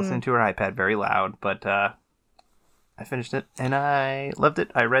 and she was listening to her iPad very loud, but I finished it, and I loved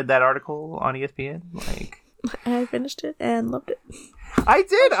it. I read that article on ESPN, I finished it and loved it. I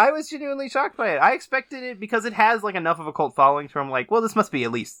did. I was genuinely shocked by it. I expected it because it has like enough of a cult following. So I'm like, well, this must be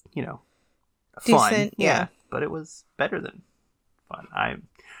at least, you know, fun. Decent, yeah. But it was better than fun. I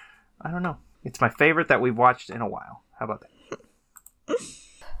don't know. It's my favorite that we've watched in a while. How about that?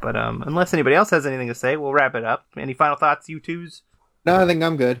 But unless anybody else has anything to say, we'll wrap it up. Any final thoughts, you twos? No, I think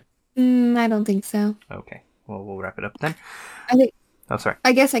I'm good. I don't think so. Okay. Well, we'll wrap it up then. Oh, sorry.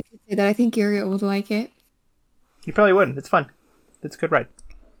 I guess I could say that. I think Uriel would like it. You probably wouldn't. It's fun. It's a good ride.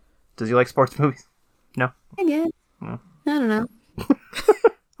 Does he like sports movies? No? I guess. I don't know.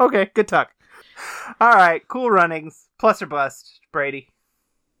 Okay, good talk. All right, Cool Runnings. Plus or bust, Brady?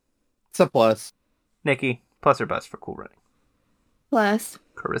 It's a plus. Nikki, plus or bust for Cool Running? Plus.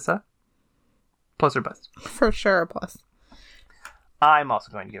 Carissa? Plus or bust? For sure, a plus. I'm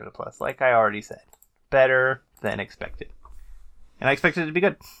also going to give it a plus, like I already said. Better than expected. And I expected it to be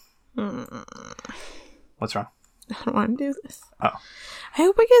good. What's wrong? I don't want to do this. Oh. I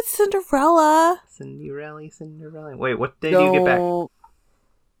hope I get Cinderella. Cinderella. Wait, what day do you get back?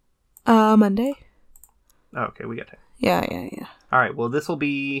 Monday. Oh, okay, we got time. Yeah. All right, well, this will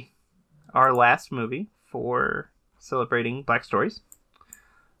be our last movie for celebrating Black Stories.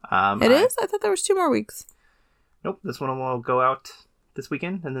 It is? I thought there was 2 more weeks. Nope, this one will go out this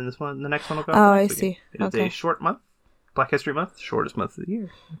weekend, and then the next one will go out Oh, I next see. weekend. It is a short month. Black History Month, shortest month of the year,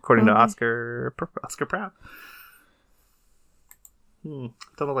 according to Oscar Proud. Don't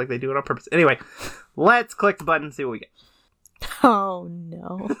look like they do it on purpose. Anyway, let's click the button and see what we get. Oh,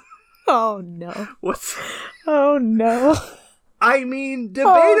 no. Oh, no. What's... Oh, no. I mean,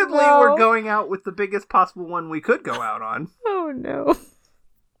 debatably, we're going out with the biggest possible one we could go out on. Oh, no.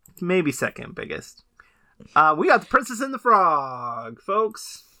 Maybe second biggest. We got The Princess and the Frog,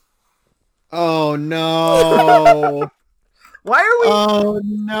 folks. Oh, no. Why are we? Oh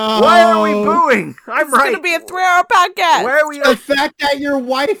no! Why are we booing? I'm It's right. gonna be a 3-hour podcast. Why are we? The fact that your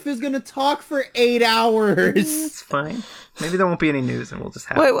wife is gonna talk for 8 hours. It's fine. Maybe there won't be any news, and we'll just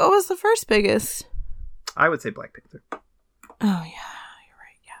have. Wait, what was the first biggest? I would say Black Panther. Oh yeah, you're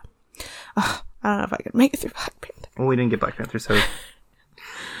right. Yeah. Oh, I don't know if I could make it through Black Panther. Well, we didn't get Black Panther, so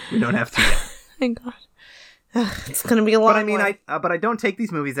we don't have to yet. Thank God. It's gonna be a long. But I mean, one. I don't take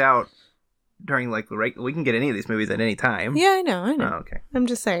these movies out during like the we can get any of these movies at any time. Yeah, I know. Oh, okay. I'm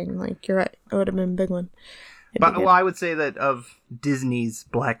just saying, like, you're right. It would have been a big one. But well, I would say that of Disney's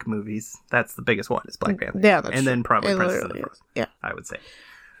black movies, that's the biggest one. Is Black Panther. Yeah, that's and true. then probably It Princess and the literally Frog. is. Yeah, I would say.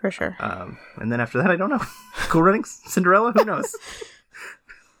 for sure. And then after that, I don't know. Cool Runnings, Cinderella, who knows?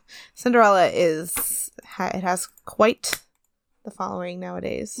 Cinderella it has quite the following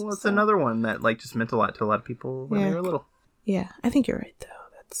nowadays. Well, it's so. another one that like just meant a lot to a lot of people when they were little. Yeah, I think you're right though.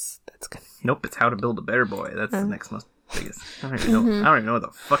 That's good. Nope, it's How to Build a Better Boy. That's the next most biggest. I don't even know what the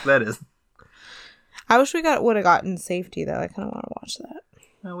fuck that is. I wish we would have gotten Safety though. I kind of want to watch that.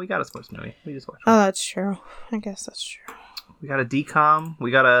 No, we got a sports movie. We just watched. Oh, that's true. I guess that's true. We got a DCOM.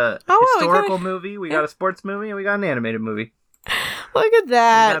 We got a historical movie. We got a sports movie, and we got an animated movie. Look at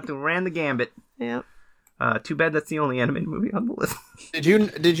that. We ran the gambit. Yep. Too bad that's the only animated movie on the list. Did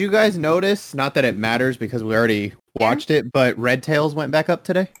you guys notice? Not that it matters because we already watched it, but Red Tails went back up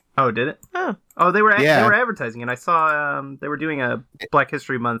today. Oh, did it? Oh, they were advertising, and I saw they were doing a Black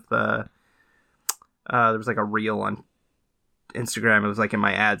History Month. There was like a reel on Instagram. It was like in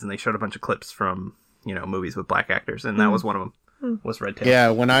my ads, and they showed a bunch of clips from movies with black actors, and that was one of them. Was Red Tails?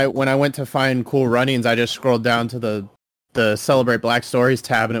 Yeah, when I went to find Cool Runnings, I just scrolled down to the Celebrate Black Stories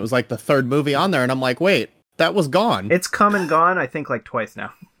tab, and it was like the third movie on there, and I'm like, wait, that was gone. It's come and gone. I think like twice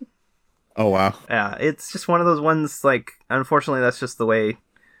now. Oh wow. Yeah, it's just one of those ones. Like, unfortunately, that's just the way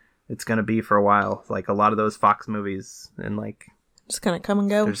it's gonna be for a while. Like a lot of those Fox movies, and like just gonna come and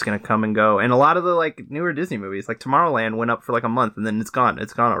go. They're just gonna come and go. And a lot of the like newer Disney movies, like Tomorrowland, went up for like a month, and then it's gone.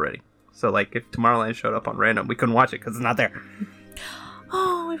 It's gone already. So like, if Tomorrowland showed up on random, we couldn't watch it because it's not there.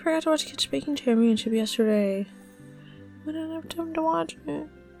 Oh, we forgot to watch Kids Baking Championship yesterday. We didn't have time to watch it.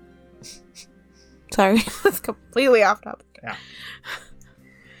 Sorry, that's completely off topic. Yeah.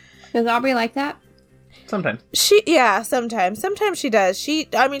 Does Aubrey like that? Sometimes. Sometimes. Sometimes she does.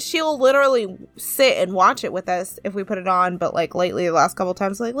 She'll literally sit and watch it with us if we put it on, but like lately, the last couple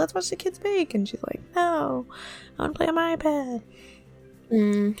times, like, let's watch the kids bake, and she's like, no, I want to play on my iPad.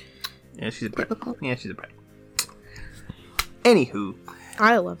 Yeah, she's a brat. Yeah, she's a brat. Anywho.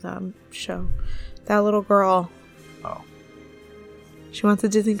 I love that show. That little girl. Oh. She wants a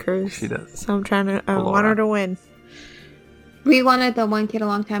Disney cruise. She does. So I want her to win. We wanted the one kid a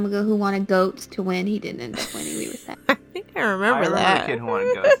long time ago who wanted goats to win. He didn't end up winning. We were sad. I think I remember that. the kid who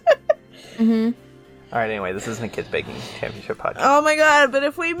wanted ghosts. Mm-hmm. All right, anyway, this isn't a Kids Baking Championship podcast. Oh my god, but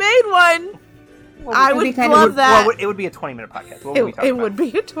if we made one, I would love that. Well, it would be a 20-minute podcast. What would we talk it about? would be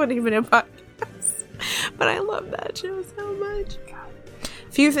a 20-minute podcast. But I love that show so much.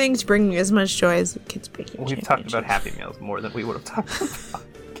 Few things bring me as much joy as Kids Baking We've talked about Happy Meals more than we would have talked about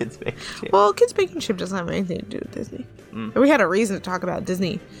Kids Baking Championship. Well, Kids Baking Ship doesn't have anything to do with Disney. We had a reason to talk about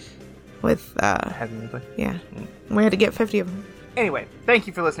Disney with Happy Meals. Yeah. We had to get 50 of them. Anyway, thank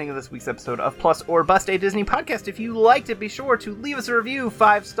you for listening to this week's episode of Plus or Bust, a Disney podcast. If you liked it, be sure to leave us a review,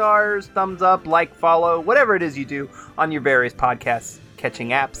 5 stars, thumbs up, like, follow, whatever it is you do on your various podcast catching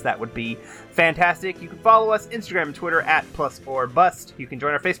apps. That would be fantastic. You can follow us Instagram and Twitter at Plus or Bust. You can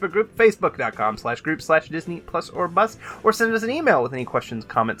join our Facebook group, facebook.com/group/Disney Plus or Bust, or send us an email with any questions,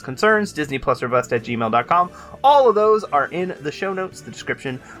 comments, concerns, DisneyPlusOrBust@gmail.com. All of those are in the show notes, the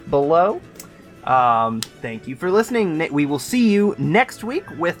description below. Thank you for listening. We will see you next week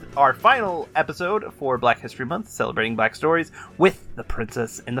with our final episode for Black History Month, celebrating Black stories with The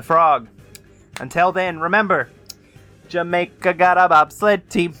Princess and the Frog. Until then, remember, Jamaica got a bobsled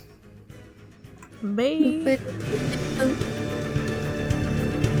team. Bye.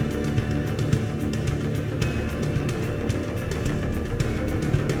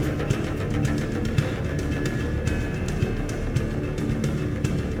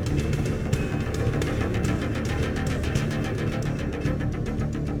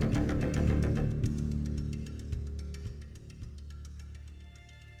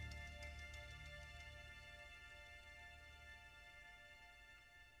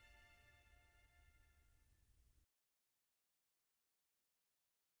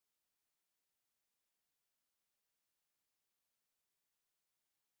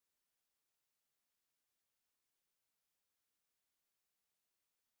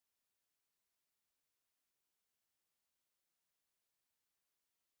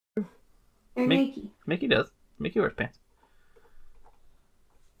 Mickey. Mickey does. Mickey wears pants.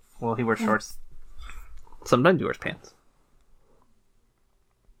 Well, he wears shorts. Sometimes he wears pants.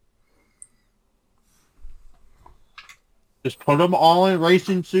 Just put them all in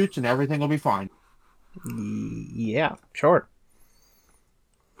racing suits and everything will be fine. Yeah, sure.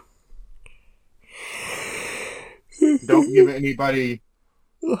 Don't give anybody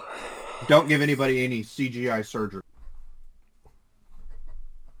any CGI surgery.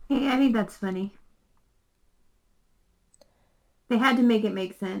 Hey, I think that's funny. They had to make it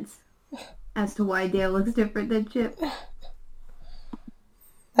make sense as to why Dale looks different than Chip.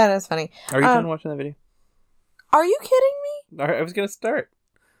 That is funny. Are you done watching that video? Are you kidding me? I was gonna start.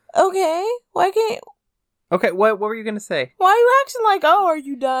 Okay. Why can't... Okay, what were you gonna say? Why are you acting like, oh, are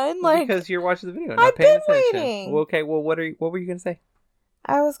you done? Like, because you're watching the video and I've not paying been attention. waiting. Well, okay, well, what were you gonna say?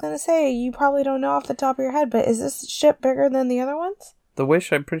 I was gonna say, you probably don't know off the top of your head, but is this ship bigger than the other ones? The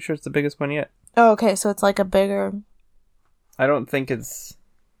Wish, I'm pretty sure it's the biggest one yet. Oh, okay, so it's like a bigger... I don't think it's...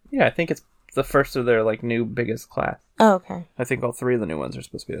 Yeah, I think it's the first of their, like, new biggest class. Oh, okay. I think all three of the new ones are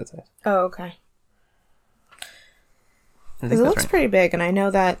supposed to be that size. Oh, okay. I think It that's looks right. pretty big, and I know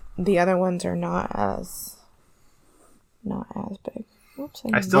that the other ones are not as big. Oops.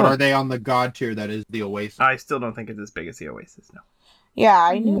 I still But don't- are they on the god tier that is the Oasis? I still don't think it's as big as the Oasis, no. Yeah,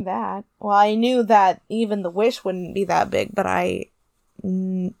 I knew that. Well, I knew that even the Wish wouldn't be that big, but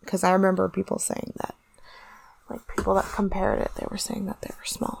because I remember people saying that. Like, people that compared it, they were saying that they were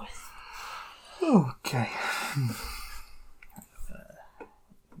smaller. Okay. I'm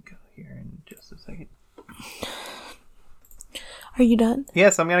gonna go here in just a second. Are you done?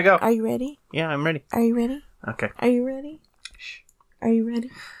 Yes, I'm gonna go. Are you ready? Yeah, I'm ready. Are you ready? Okay. Are you ready? Shh. Are you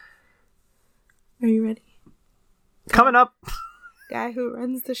ready? Are you ready? Coming up. Guy who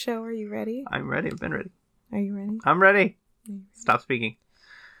runs the show, are you ready? I'm ready. I've been ready. Are you ready? I'm ready. Stop speaking.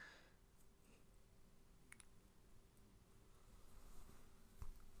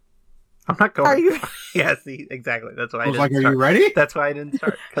 I'm not going. Are you Yeah, see, exactly. That's why I I was didn't like, are start. you ready? That's why I didn't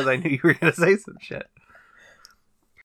start, because I knew you were going to say some shit.